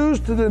refuse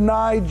to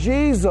deny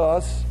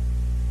Jesus,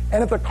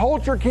 and if the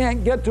culture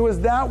can't get to us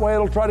that way,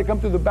 it'll try to come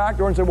through the back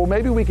door and say, well,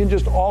 maybe we can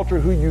just alter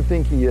who you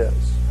think He is.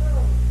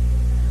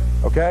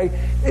 Okay?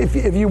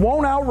 If you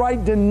won't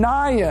outright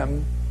deny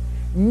Him,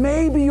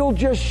 maybe you'll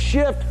just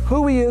shift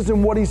who He is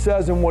and what He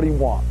says and what He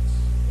wants.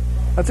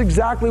 That's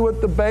exactly what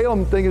the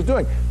Balaam thing is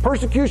doing.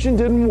 Persecution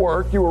didn't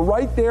work. You were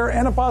right there.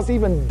 Antipas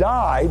even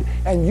died,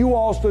 and you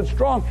all stood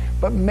strong.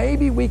 But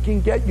maybe we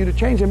can get you to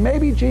change. And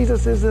maybe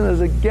Jesus isn't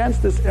as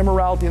against this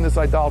immorality and this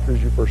idolatry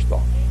as you first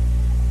thought.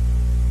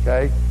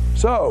 Okay?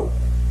 So,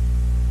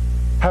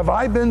 have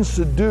I been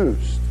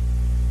seduced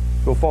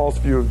to a false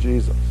view of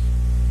Jesus?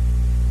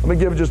 Let me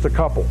give just a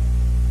couple.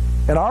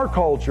 In our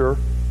culture,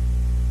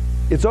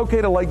 it's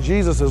okay to like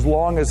Jesus as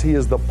long as He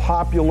is the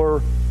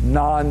popular,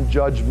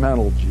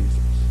 non-judgmental Jesus.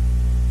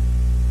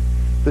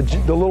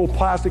 The little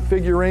plastic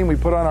figurine we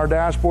put on our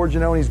dashboard,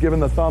 and He's giving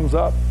the thumbs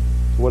up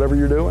to whatever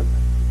you're doing.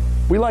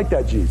 We like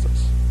that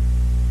Jesus.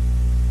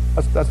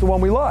 That's the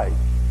one we like.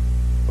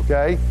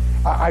 Okay?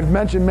 I've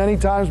mentioned many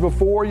times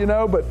before,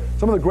 but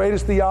some of the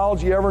greatest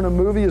theology ever in a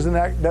movie is in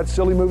that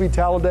silly movie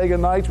Talladega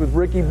Nights with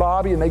Ricky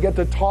Bobby, and they get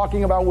to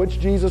talking about which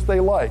Jesus they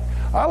like.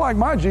 I like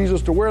my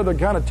Jesus to wear the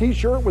kind of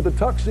t-shirt with the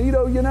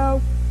tuxedo,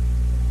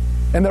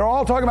 And they're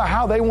all talking about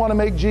how they want to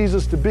make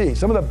Jesus to be.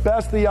 Some of the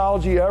best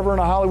theology ever in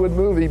a Hollywood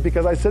movie,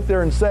 because I sit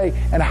there and say,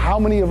 and how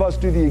many of us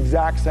do the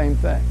exact same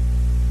thing?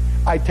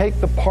 I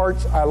take the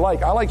parts I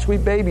like. I like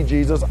sweet baby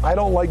Jesus. I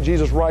don't like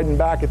Jesus riding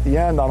back at the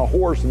end on a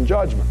horse in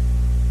judgment.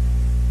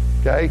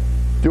 Okay?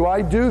 Do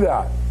I do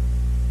that?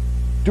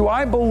 Do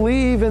I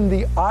believe in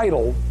the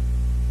idol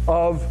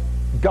of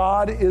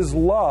God is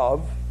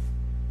love,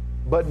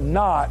 but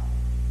not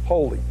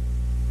holy?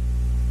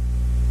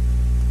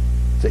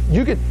 So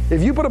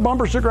if you put a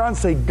bumper sticker on and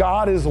say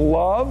God is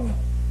love,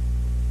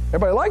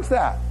 everybody likes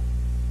that.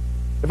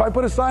 If I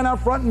put a sign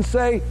out front and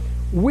say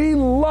we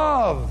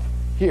love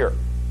here,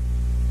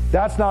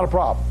 that's not a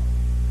problem.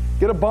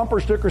 Get a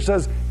bumper sticker that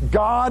says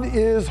God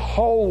is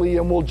holy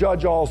and will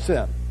judge all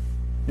sin.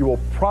 You will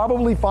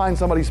probably find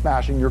somebody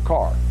smashing your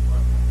car.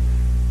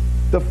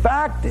 The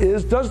fact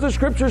is, does the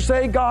Scripture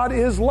say God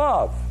is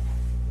love?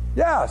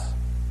 Yes.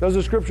 Does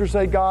the Scripture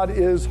say God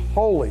is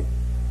holy?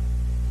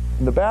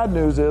 And the bad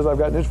news is, I've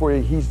got news for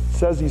you, He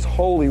says He's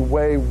holy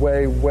way,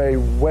 way, way,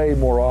 way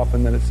more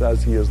often than it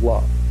says He is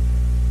love.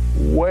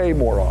 Way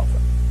more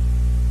often.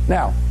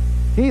 Now,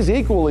 He's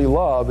equally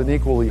love and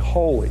equally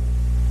holy.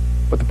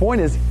 But the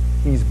point is,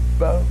 He's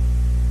both.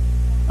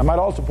 I might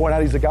also point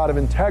out He's a God of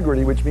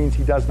integrity, which means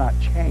He does not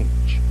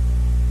change.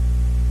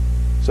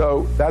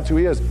 So that's who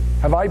He is.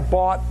 Have I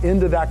bought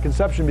into that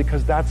conception?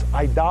 Because that's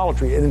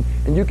idolatry. And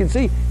you can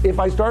see, if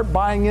I start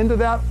buying into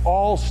that,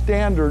 all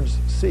standards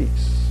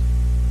cease.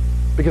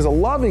 Because a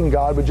loving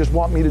God would just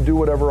want me to do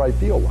whatever I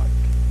feel like.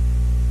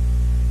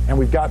 And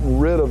we've gotten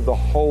rid of the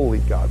holy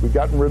God. We've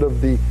gotten rid of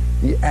the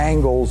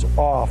angles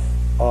off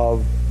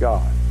of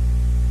God.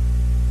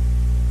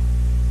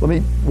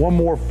 One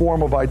more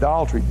form of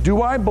idolatry.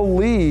 Do I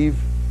believe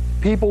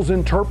people's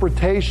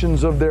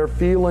interpretations of their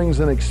feelings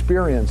and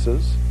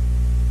experiences,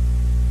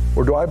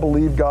 or do I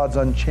believe God's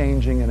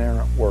unchanging and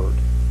inerrant word?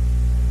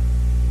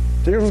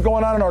 So here's what's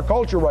going on in our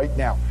culture right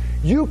now.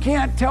 You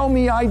can't tell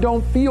me I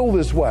don't feel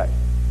this way.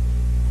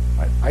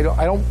 I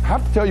don't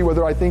have to tell you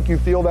whether I think you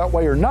feel that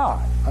way or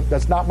not.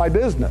 That's not my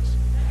business.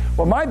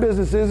 What my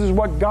business is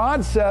what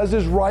God says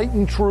is right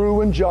and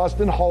true and just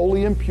and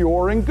holy and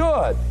pure and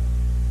good.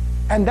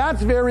 And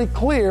that's very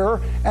clear,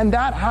 and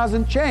that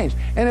hasn't changed.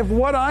 And if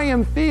what I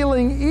am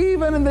feeling,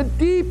 even in the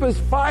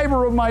deepest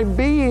fiber of my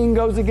being,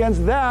 goes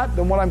against that,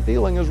 then what I'm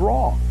feeling is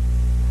wrong.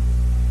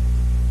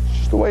 It's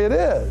just the way it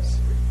is.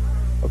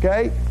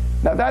 Okay?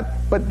 Now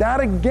but that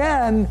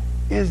again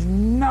is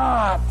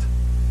not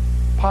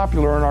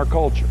popular in our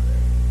culture.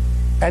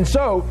 And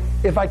so,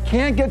 if I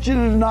can't get you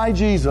to deny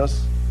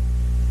Jesus,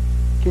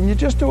 can you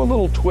just do a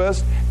little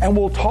twist? And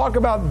we'll talk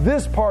about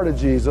this part of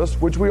Jesus,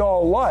 which we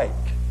all like.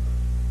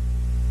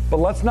 But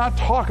let's not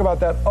talk about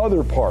that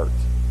other part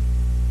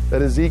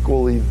that is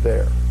equally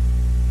there.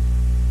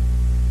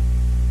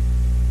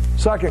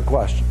 Second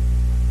question.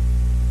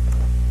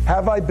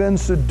 Have I been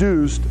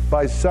seduced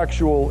by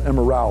sexual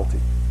immorality?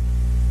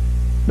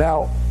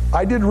 Now,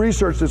 I did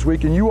research this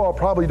week, and you all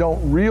probably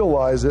don't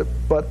realize it,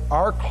 but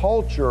our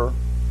culture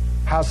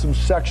has some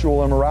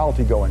sexual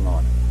immorality going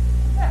on.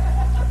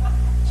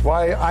 That's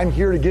why I'm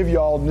here to give you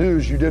all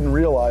news you didn't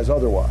realize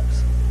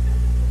otherwise.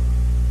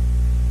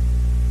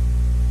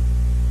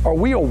 Are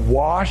we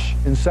awash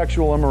in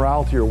sexual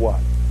immorality or what?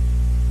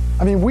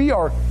 I mean, we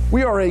are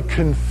a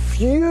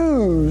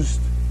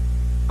confused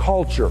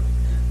culture.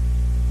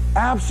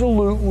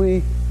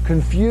 Absolutely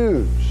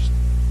confused.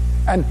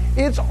 And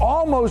it's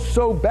almost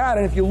so bad.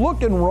 And if you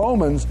look in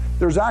Romans,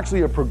 there's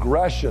actually a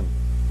progression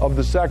of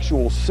the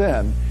sexual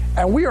sin.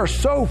 And we are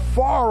so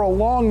far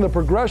along the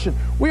progression,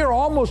 we are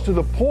almost to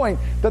the point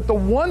that the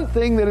one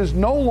thing that is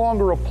no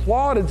longer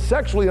applauded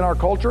sexually in our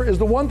culture is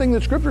the one thing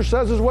that Scripture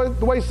says is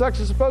the way sex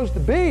is supposed to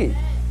be.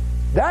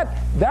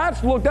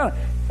 That's looked down.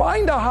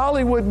 Find a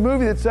Hollywood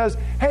movie that says,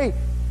 hey,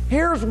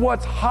 here's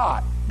what's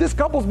hot. This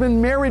couple's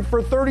been married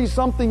for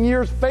 30-something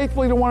years,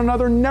 faithfully to one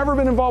another, never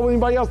been involved with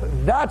anybody else.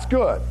 That's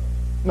good.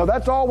 No,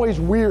 that's always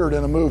weird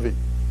in a movie.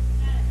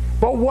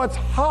 But what's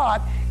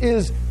hot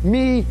is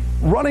me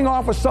running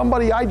off with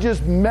somebody I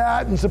just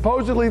met, and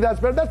supposedly that's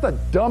better. That's the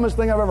dumbest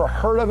thing I've ever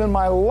heard of in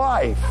my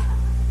life.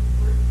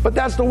 But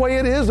that's the way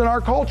it is in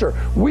our culture.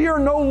 We are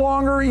no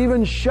longer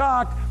even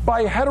shocked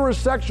by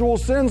heterosexual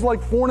sins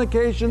like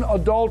fornication,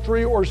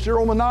 adultery, or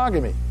serial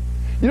monogamy.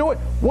 You know what?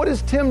 What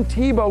is Tim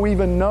Tebow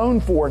even known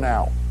for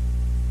now?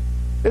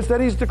 It's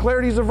that he's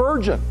declared he's a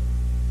virgin.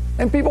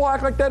 And people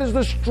act like that is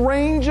the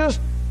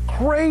strangest,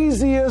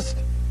 craziest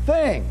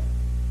thing.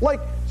 Like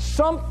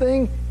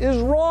something is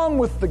wrong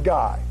with the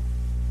guy.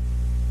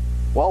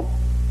 Well,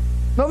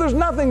 no, there's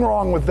nothing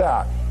wrong with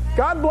that.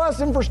 God bless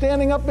him for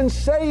standing up and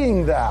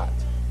saying that.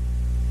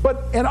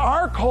 But in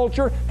our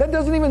culture, that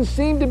doesn't even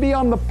seem to be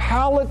on the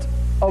palette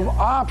of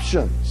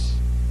options.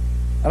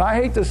 And I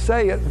hate to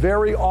say it,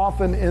 very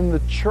often in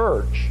the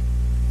church,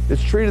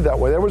 it's treated that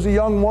way. There was a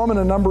young woman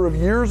a number of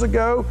years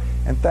ago,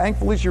 and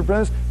thankfully she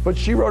repented, but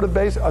she wrote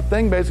a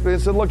thing basically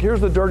that said, look,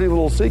 here's the dirty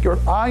little secret.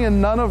 I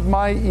and none of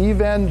my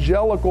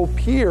evangelical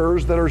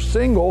peers that are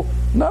single,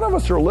 none of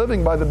us are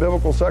living by the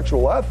biblical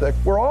sexual ethic.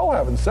 We're all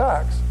having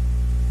sex.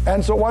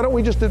 And so why don't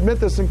we just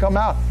admit this and come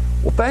out?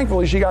 Well,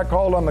 thankfully she got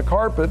called on the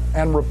carpet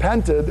and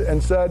repented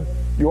and said,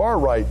 you are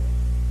right.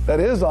 That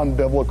is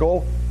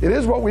unbiblical. It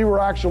is what we were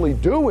actually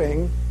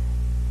doing,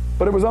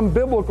 but it was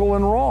unbiblical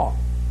and wrong.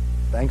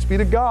 Thanks be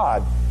to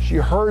God. She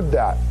heard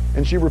that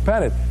and she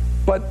repented.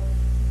 But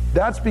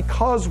that's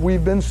because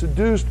we've been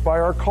seduced by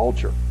our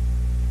culture.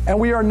 And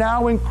we are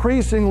now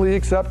increasingly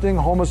accepting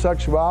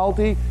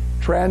homosexuality,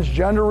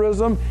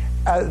 transgenderism,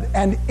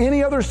 and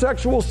any other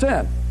sexual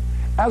sin,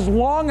 as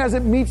long as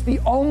it meets the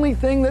only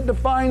thing that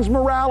defines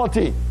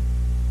morality,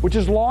 which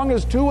as long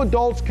as two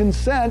adults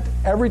consent,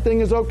 everything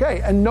is okay.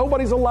 And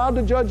nobody's allowed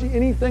to judge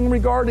anything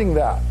regarding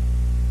that.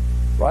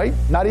 Right?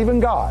 Not even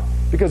God.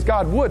 Because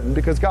God wouldn't,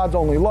 because God's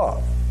only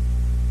love.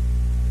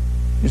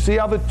 You see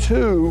how the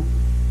two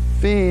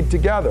feed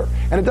together.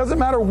 And it doesn't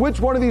matter which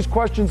one of these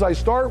questions I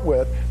start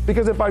with,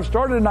 because if I've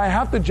started and I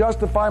have to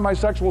justify my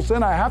sexual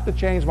sin, I have to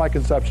change my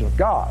conception of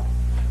God.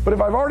 But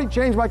if I've already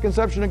changed my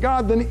conception of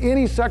God, then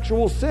any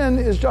sexual sin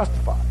is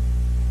justified.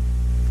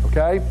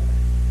 Okay?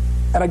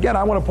 And again,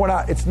 I want to point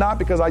out, it's not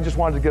because I just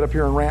wanted to get up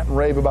here and rant and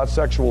rave about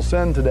sexual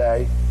sin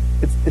today.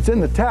 It's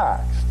in the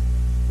text.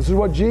 This is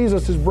what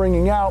Jesus is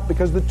bringing out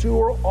because the two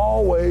are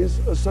always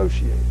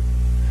associated.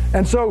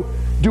 And so,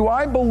 do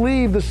I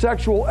believe the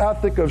sexual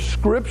ethic of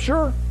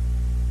Scripture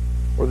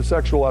or the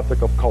sexual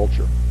ethic of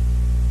culture?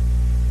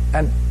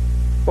 And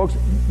folks,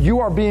 you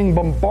are being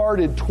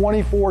bombarded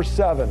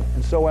 24/7,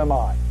 and so am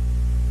I.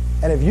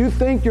 And if you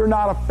think you're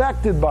not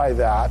affected by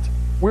that,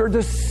 we're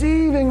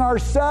deceiving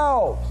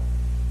ourselves.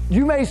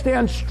 You may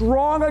stand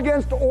strong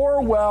against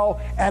Orwell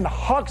and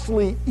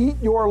Huxley eat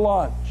your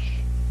lunch.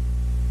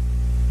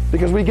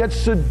 Because we get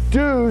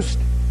seduced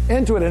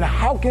into it. And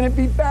how can it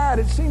be bad?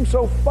 It seems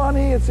so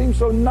funny. It seems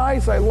so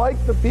nice. I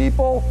like the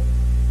people.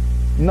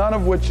 None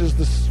of which is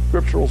the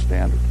scriptural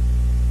standard.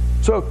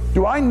 So,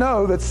 do I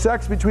know that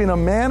sex between a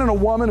man and a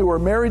woman who are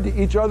married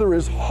to each other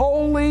is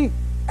holy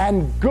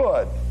and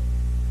good?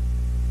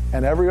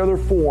 And every other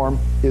form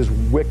is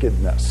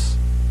wickedness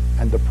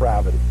and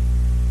depravity.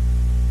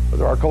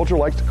 Whether our culture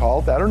likes to call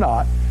it that or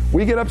not,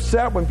 we get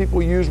upset when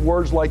people use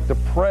words like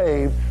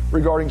depraved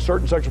regarding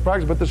certain sexual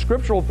practices. But the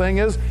scriptural thing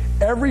is,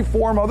 every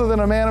form other than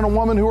a man and a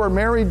woman who are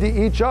married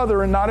to each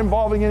other and not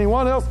involving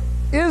anyone else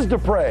is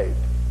depraved.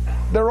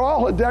 They're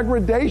all a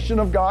degradation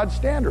of God's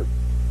standard.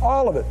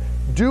 All of it.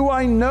 Do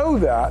I know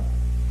that?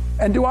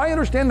 And do I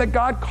understand that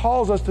God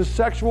calls us to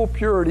sexual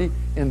purity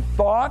in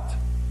thought,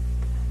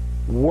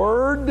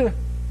 word,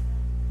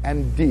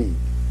 and deed?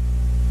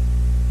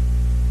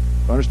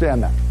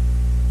 Understand that.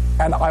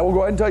 And I will go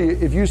ahead and tell you,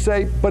 if you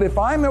say, but if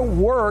I'm at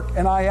work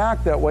and I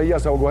act that way,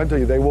 yes, I will go ahead and tell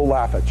you, they will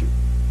laugh at you.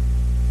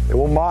 They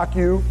will mock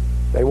you.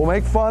 They will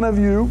make fun of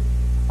you.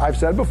 I've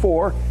said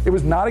before, it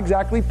was not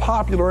exactly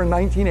popular in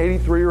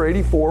 1983 or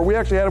 84. We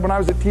actually had it when I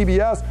was at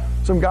TBS.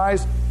 Some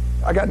guys,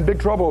 I got in big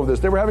trouble over this.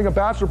 They were having a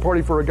bachelor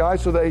party for a guy,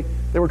 so they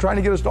were trying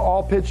to get us to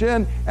all pitch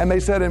in, and they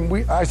said,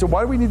 I said,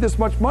 why do we need this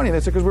much money? And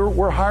they said, because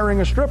we're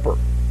hiring a stripper.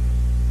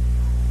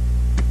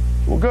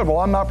 Well, good. Well,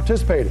 I'm not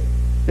participating.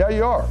 Yeah,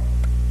 you are.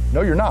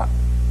 No, you're not.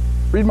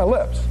 Read my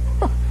lips.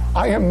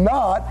 I am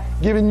not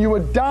giving you a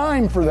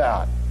dime for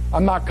that.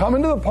 I'm not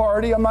coming to the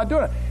party. I'm not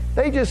doing it.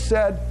 They just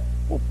said,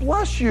 well,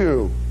 bless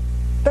you.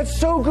 That's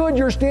so good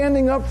you're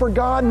standing up for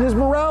God and His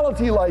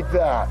morality like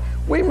that.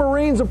 We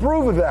Marines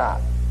approve of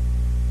that.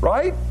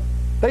 Right?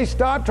 They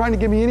stopped trying to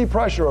give me any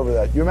pressure over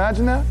that. You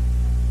imagine that?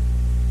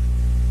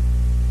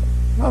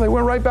 No, they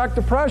went right back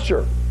to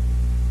pressure.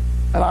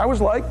 And I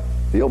was like,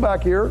 feel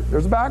back here.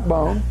 There's a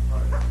backbone.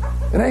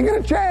 It ain't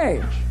going to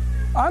change.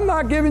 I'm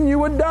not giving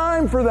you a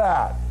dime for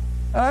that.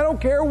 And I don't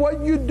care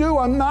what you do.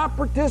 I'm not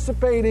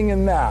participating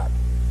in that.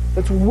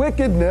 It's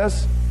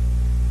wickedness.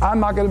 I'm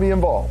not going to be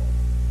involved.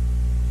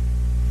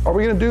 Are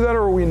we going to do that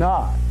or are we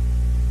not?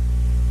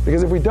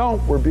 Because if we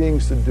don't, we're being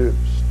seduced.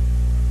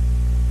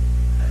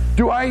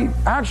 Do I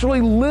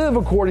actually live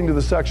according to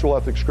the sexual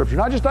ethics of Scripture?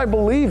 Not just I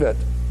believe it.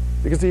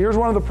 Because see, here's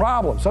one of the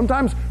problems.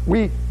 Sometimes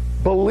we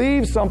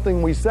believe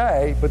something we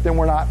say, but then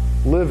we're not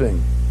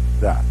living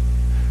that.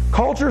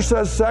 Culture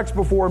says sex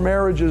before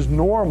marriage is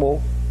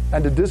normal,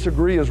 and to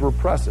disagree is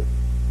repressive.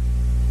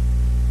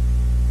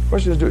 The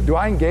question is, do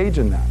I engage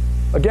in that?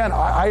 Again,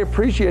 I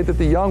appreciate that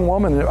the young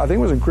woman, I think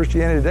it was in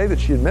Christianity Today that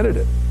she admitted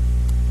it.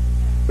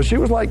 But she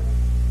was like,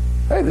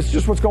 hey, this is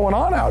just what's going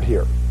on out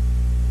here.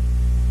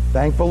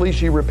 Thankfully,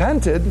 she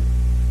repented,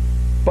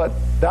 but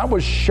that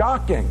was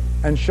shocking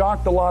and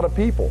shocked a lot of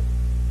people.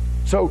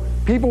 So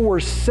people were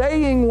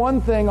saying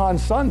one thing on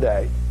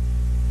Sunday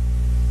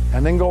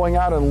and then going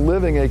out and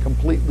living a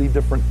completely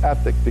different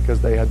ethic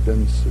because they had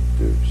been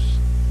seduced.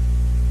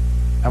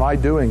 Am I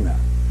doing that?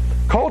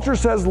 Culture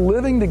says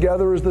living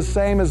together is the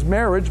same as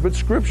marriage, but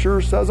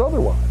Scripture says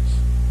otherwise.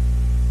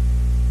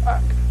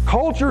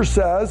 Culture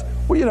says,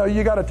 well,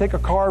 you got to take a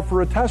car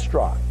for a test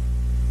drive,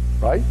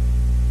 right?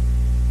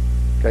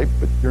 Okay,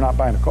 but you're not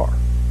buying a car.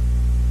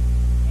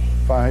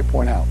 If I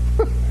point out.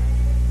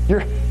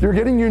 You're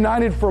getting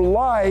united for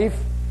life,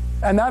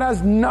 and that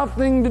has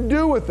nothing to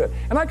do with it.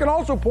 And I can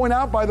also point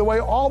out, by the way,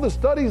 all the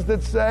studies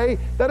that say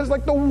that is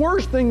like the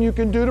worst thing you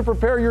can do to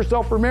prepare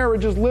yourself for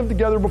marriage is live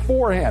together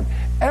beforehand.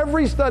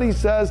 Every study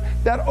says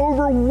that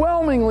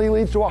overwhelmingly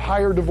leads to a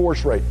higher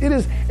divorce rate. It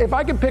is, if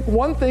I could pick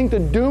one thing to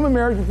doom a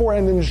marriage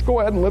beforehand, then just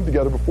go ahead and live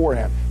together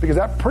beforehand, because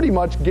that pretty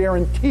much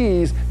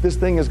guarantees this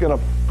thing is going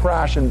to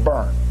crash and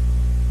burn.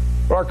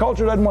 But our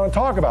culture doesn't want to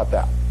talk about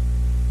that.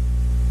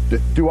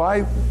 Do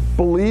I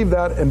believe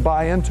that and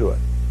buy into it?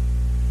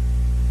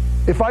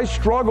 If I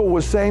struggle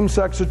with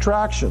same-sex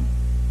attraction,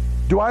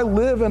 do I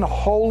live in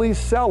holy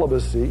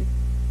celibacy,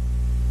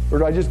 or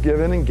do I just give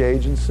in and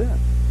engage in sin?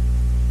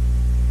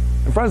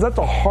 And friends, that's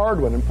a hard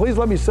one. And please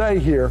let me say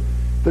here,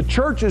 the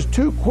church is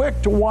too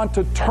quick to want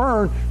to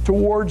turn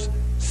towards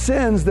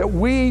sins that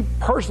we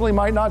personally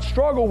might not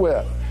struggle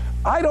with.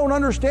 I don't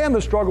understand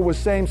the struggle with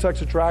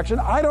same-sex attraction.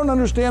 I don't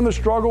understand the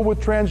struggle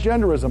with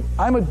transgenderism.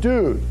 I'm a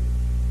dude.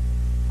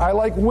 I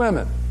like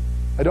women.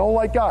 I don't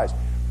like guys.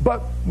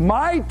 But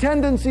my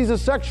tendencies of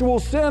sexual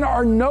sin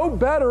are no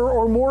better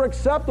or more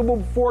acceptable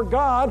before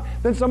God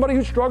than somebody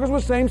who struggles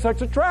with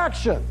same-sex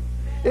attraction.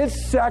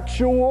 It's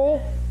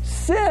sexual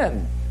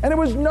sin. And it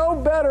was no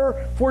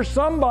better for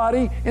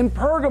somebody in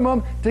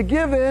Pergamum to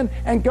give in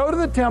and go to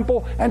the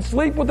temple and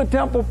sleep with the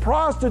temple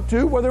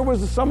prostitute, whether it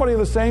was somebody of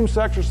the same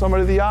sex or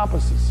somebody of the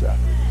opposite sex.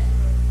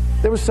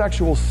 There was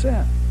sexual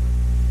sin.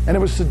 And it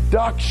was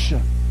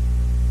seduction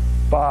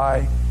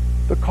by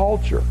the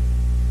culture.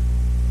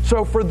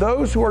 So for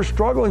those who are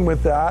struggling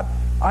with that,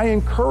 I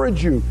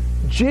encourage you,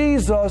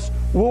 Jesus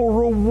will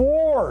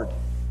reward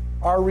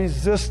our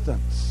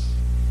resistance.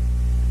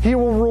 He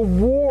will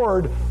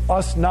reward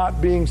us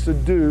not being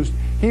seduced.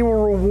 He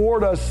will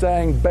reward us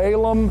saying,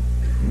 Balaam,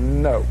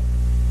 no.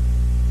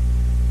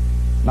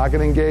 Not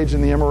going to engage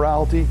in the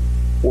immorality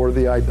or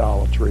the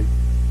idolatry.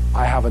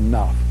 I have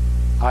enough.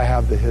 I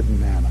have the hidden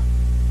manna.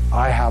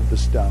 I have the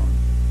stone.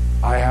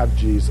 I have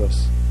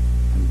Jesus.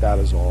 And that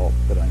is all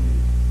that I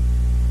need.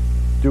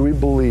 Do we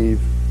believe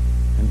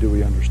and do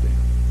we understand?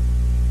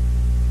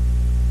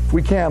 If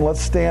we can,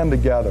 let's stand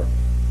together.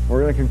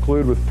 We're going to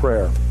conclude with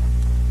prayer.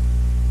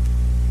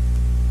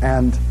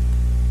 And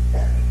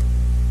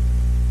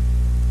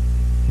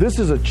this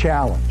is a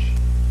challenge.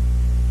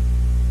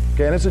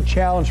 Okay, and it's a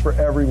challenge for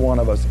every one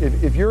of us.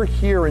 If you're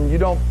here and you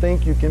don't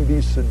think you can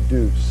be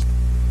seduced,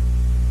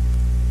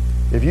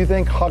 if you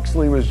think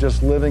Huxley was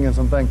just living in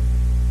something,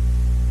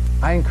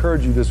 I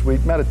encourage you this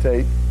week,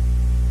 meditate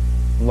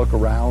and look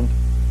around.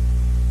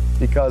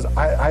 because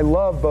I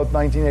love both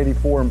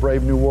 1984 and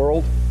Brave New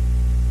World,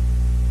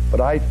 but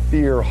I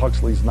fear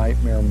Huxley's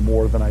Nightmare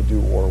more than I do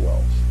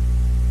Orwell's,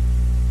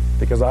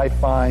 because I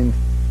find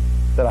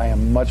that I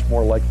am much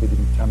more likely to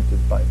be tempted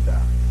by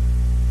that.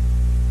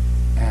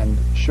 And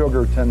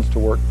sugar tends to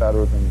work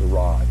better than the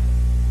rod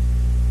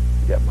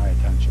to get my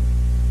attention.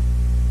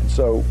 And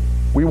so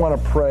we want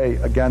to pray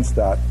against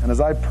that. And as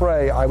I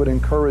pray, I would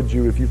encourage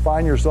you, if you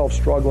find yourself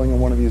struggling in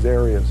one of these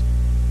areas,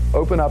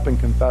 open up and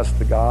confess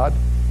to God.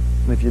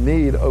 And if you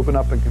need, open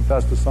up and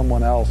confess to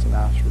someone else and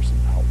ask for some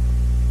help.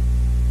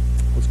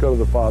 Let's go to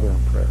the Father in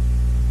prayer.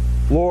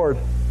 Lord,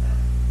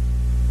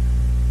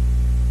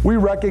 we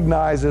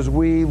recognize as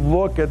we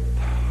look at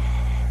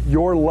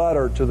your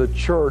letter to the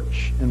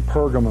church in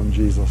Pergamum,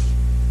 Jesus,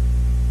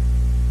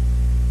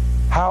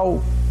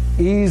 how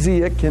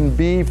easy it can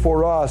be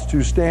for us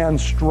to stand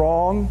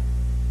strong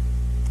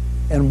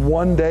in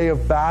one day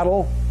of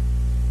battle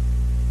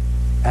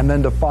and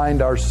then to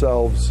find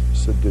ourselves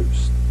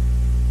seduced.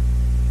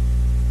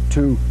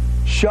 To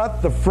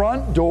shut the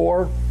front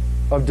door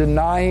of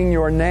denying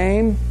your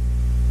name,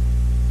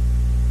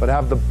 but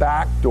have the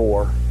back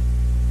door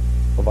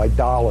of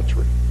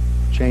idolatry,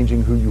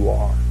 changing who you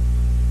are,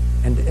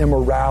 and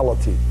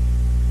immorality,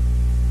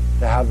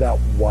 to have that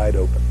wide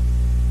open.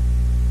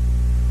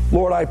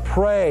 Lord, I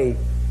pray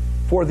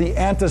for the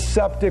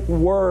antiseptic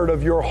word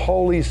of your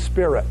Holy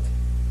Spirit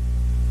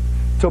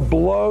to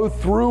blow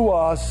through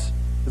us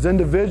as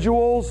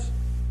individuals,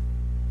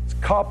 as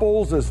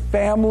couples, as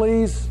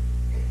families,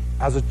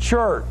 as a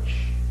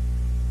church,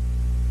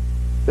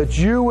 that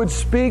you would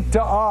speak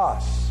to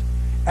us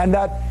and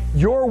that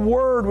your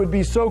word would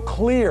be so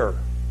clear,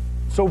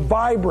 so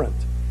vibrant,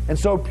 and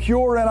so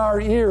pure in our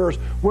ears.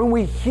 When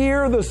we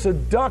hear the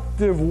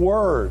seductive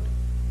word,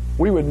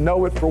 we would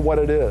know it for what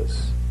it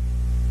is.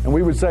 And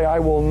we would say, I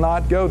will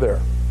not go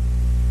there.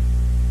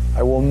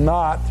 I will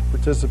not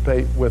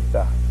participate with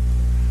that.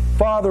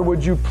 Father,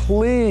 would you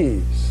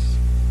please,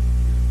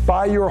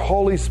 by your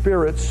Holy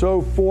Spirit,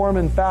 so form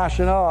and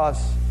fashion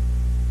us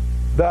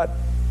that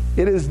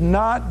it is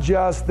not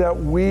just that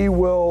we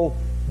will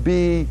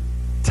be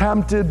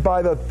tempted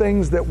by the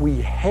things that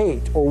we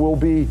hate, or will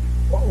be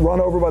run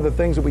over by the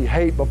things that we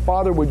hate, but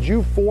Father, would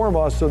you form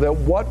us so that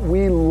what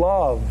we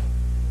love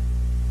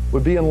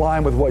would be in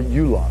line with what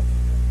you love,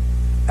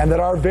 and that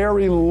our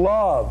very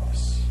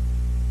loves,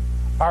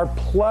 our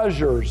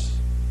pleasures,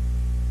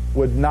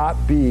 would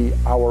not be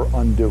our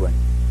undoing.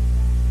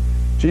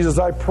 Jesus,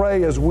 I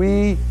pray as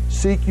we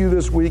seek you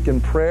this week in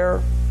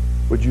prayer,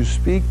 would you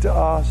speak to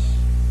us?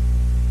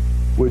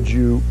 Would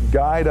you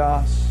guide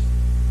us?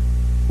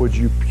 Would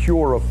you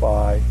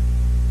purify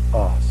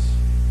us?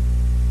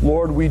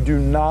 Lord, we do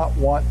not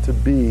want to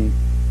be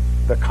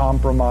the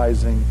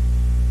compromising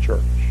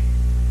church.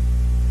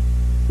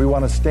 We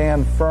want to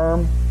stand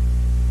firm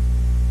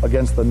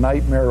against the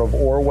nightmare of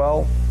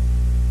Orwell,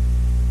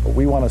 but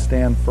we want to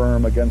stand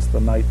firm against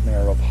the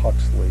nightmare of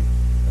Huxley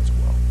as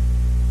well.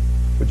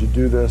 Would you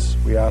do this?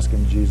 We ask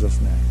in Jesus'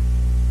 name.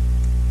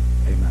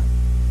 Amen.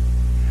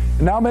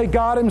 And now may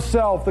God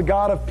himself, the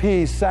God of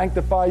peace,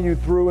 sanctify you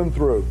through and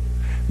through.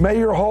 May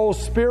your whole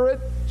spirit,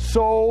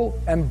 soul,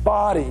 and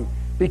body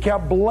be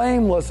kept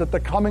blameless at the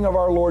coming of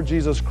our Lord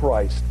Jesus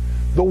Christ.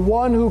 The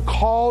one who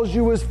calls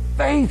you is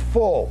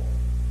faithful,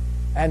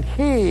 and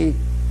he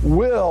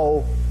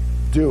will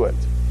do it.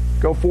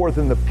 Go forth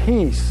in the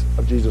peace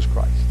of Jesus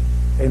Christ.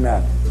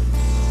 Amen.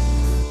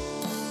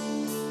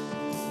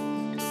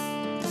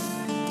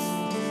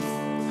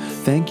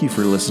 Thank you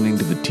for listening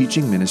to the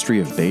teaching ministry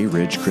of Bay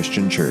Ridge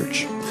Christian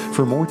Church.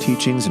 For more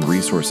teachings and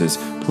resources,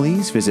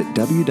 please visit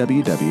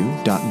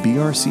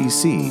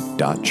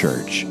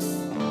www.brcc.church.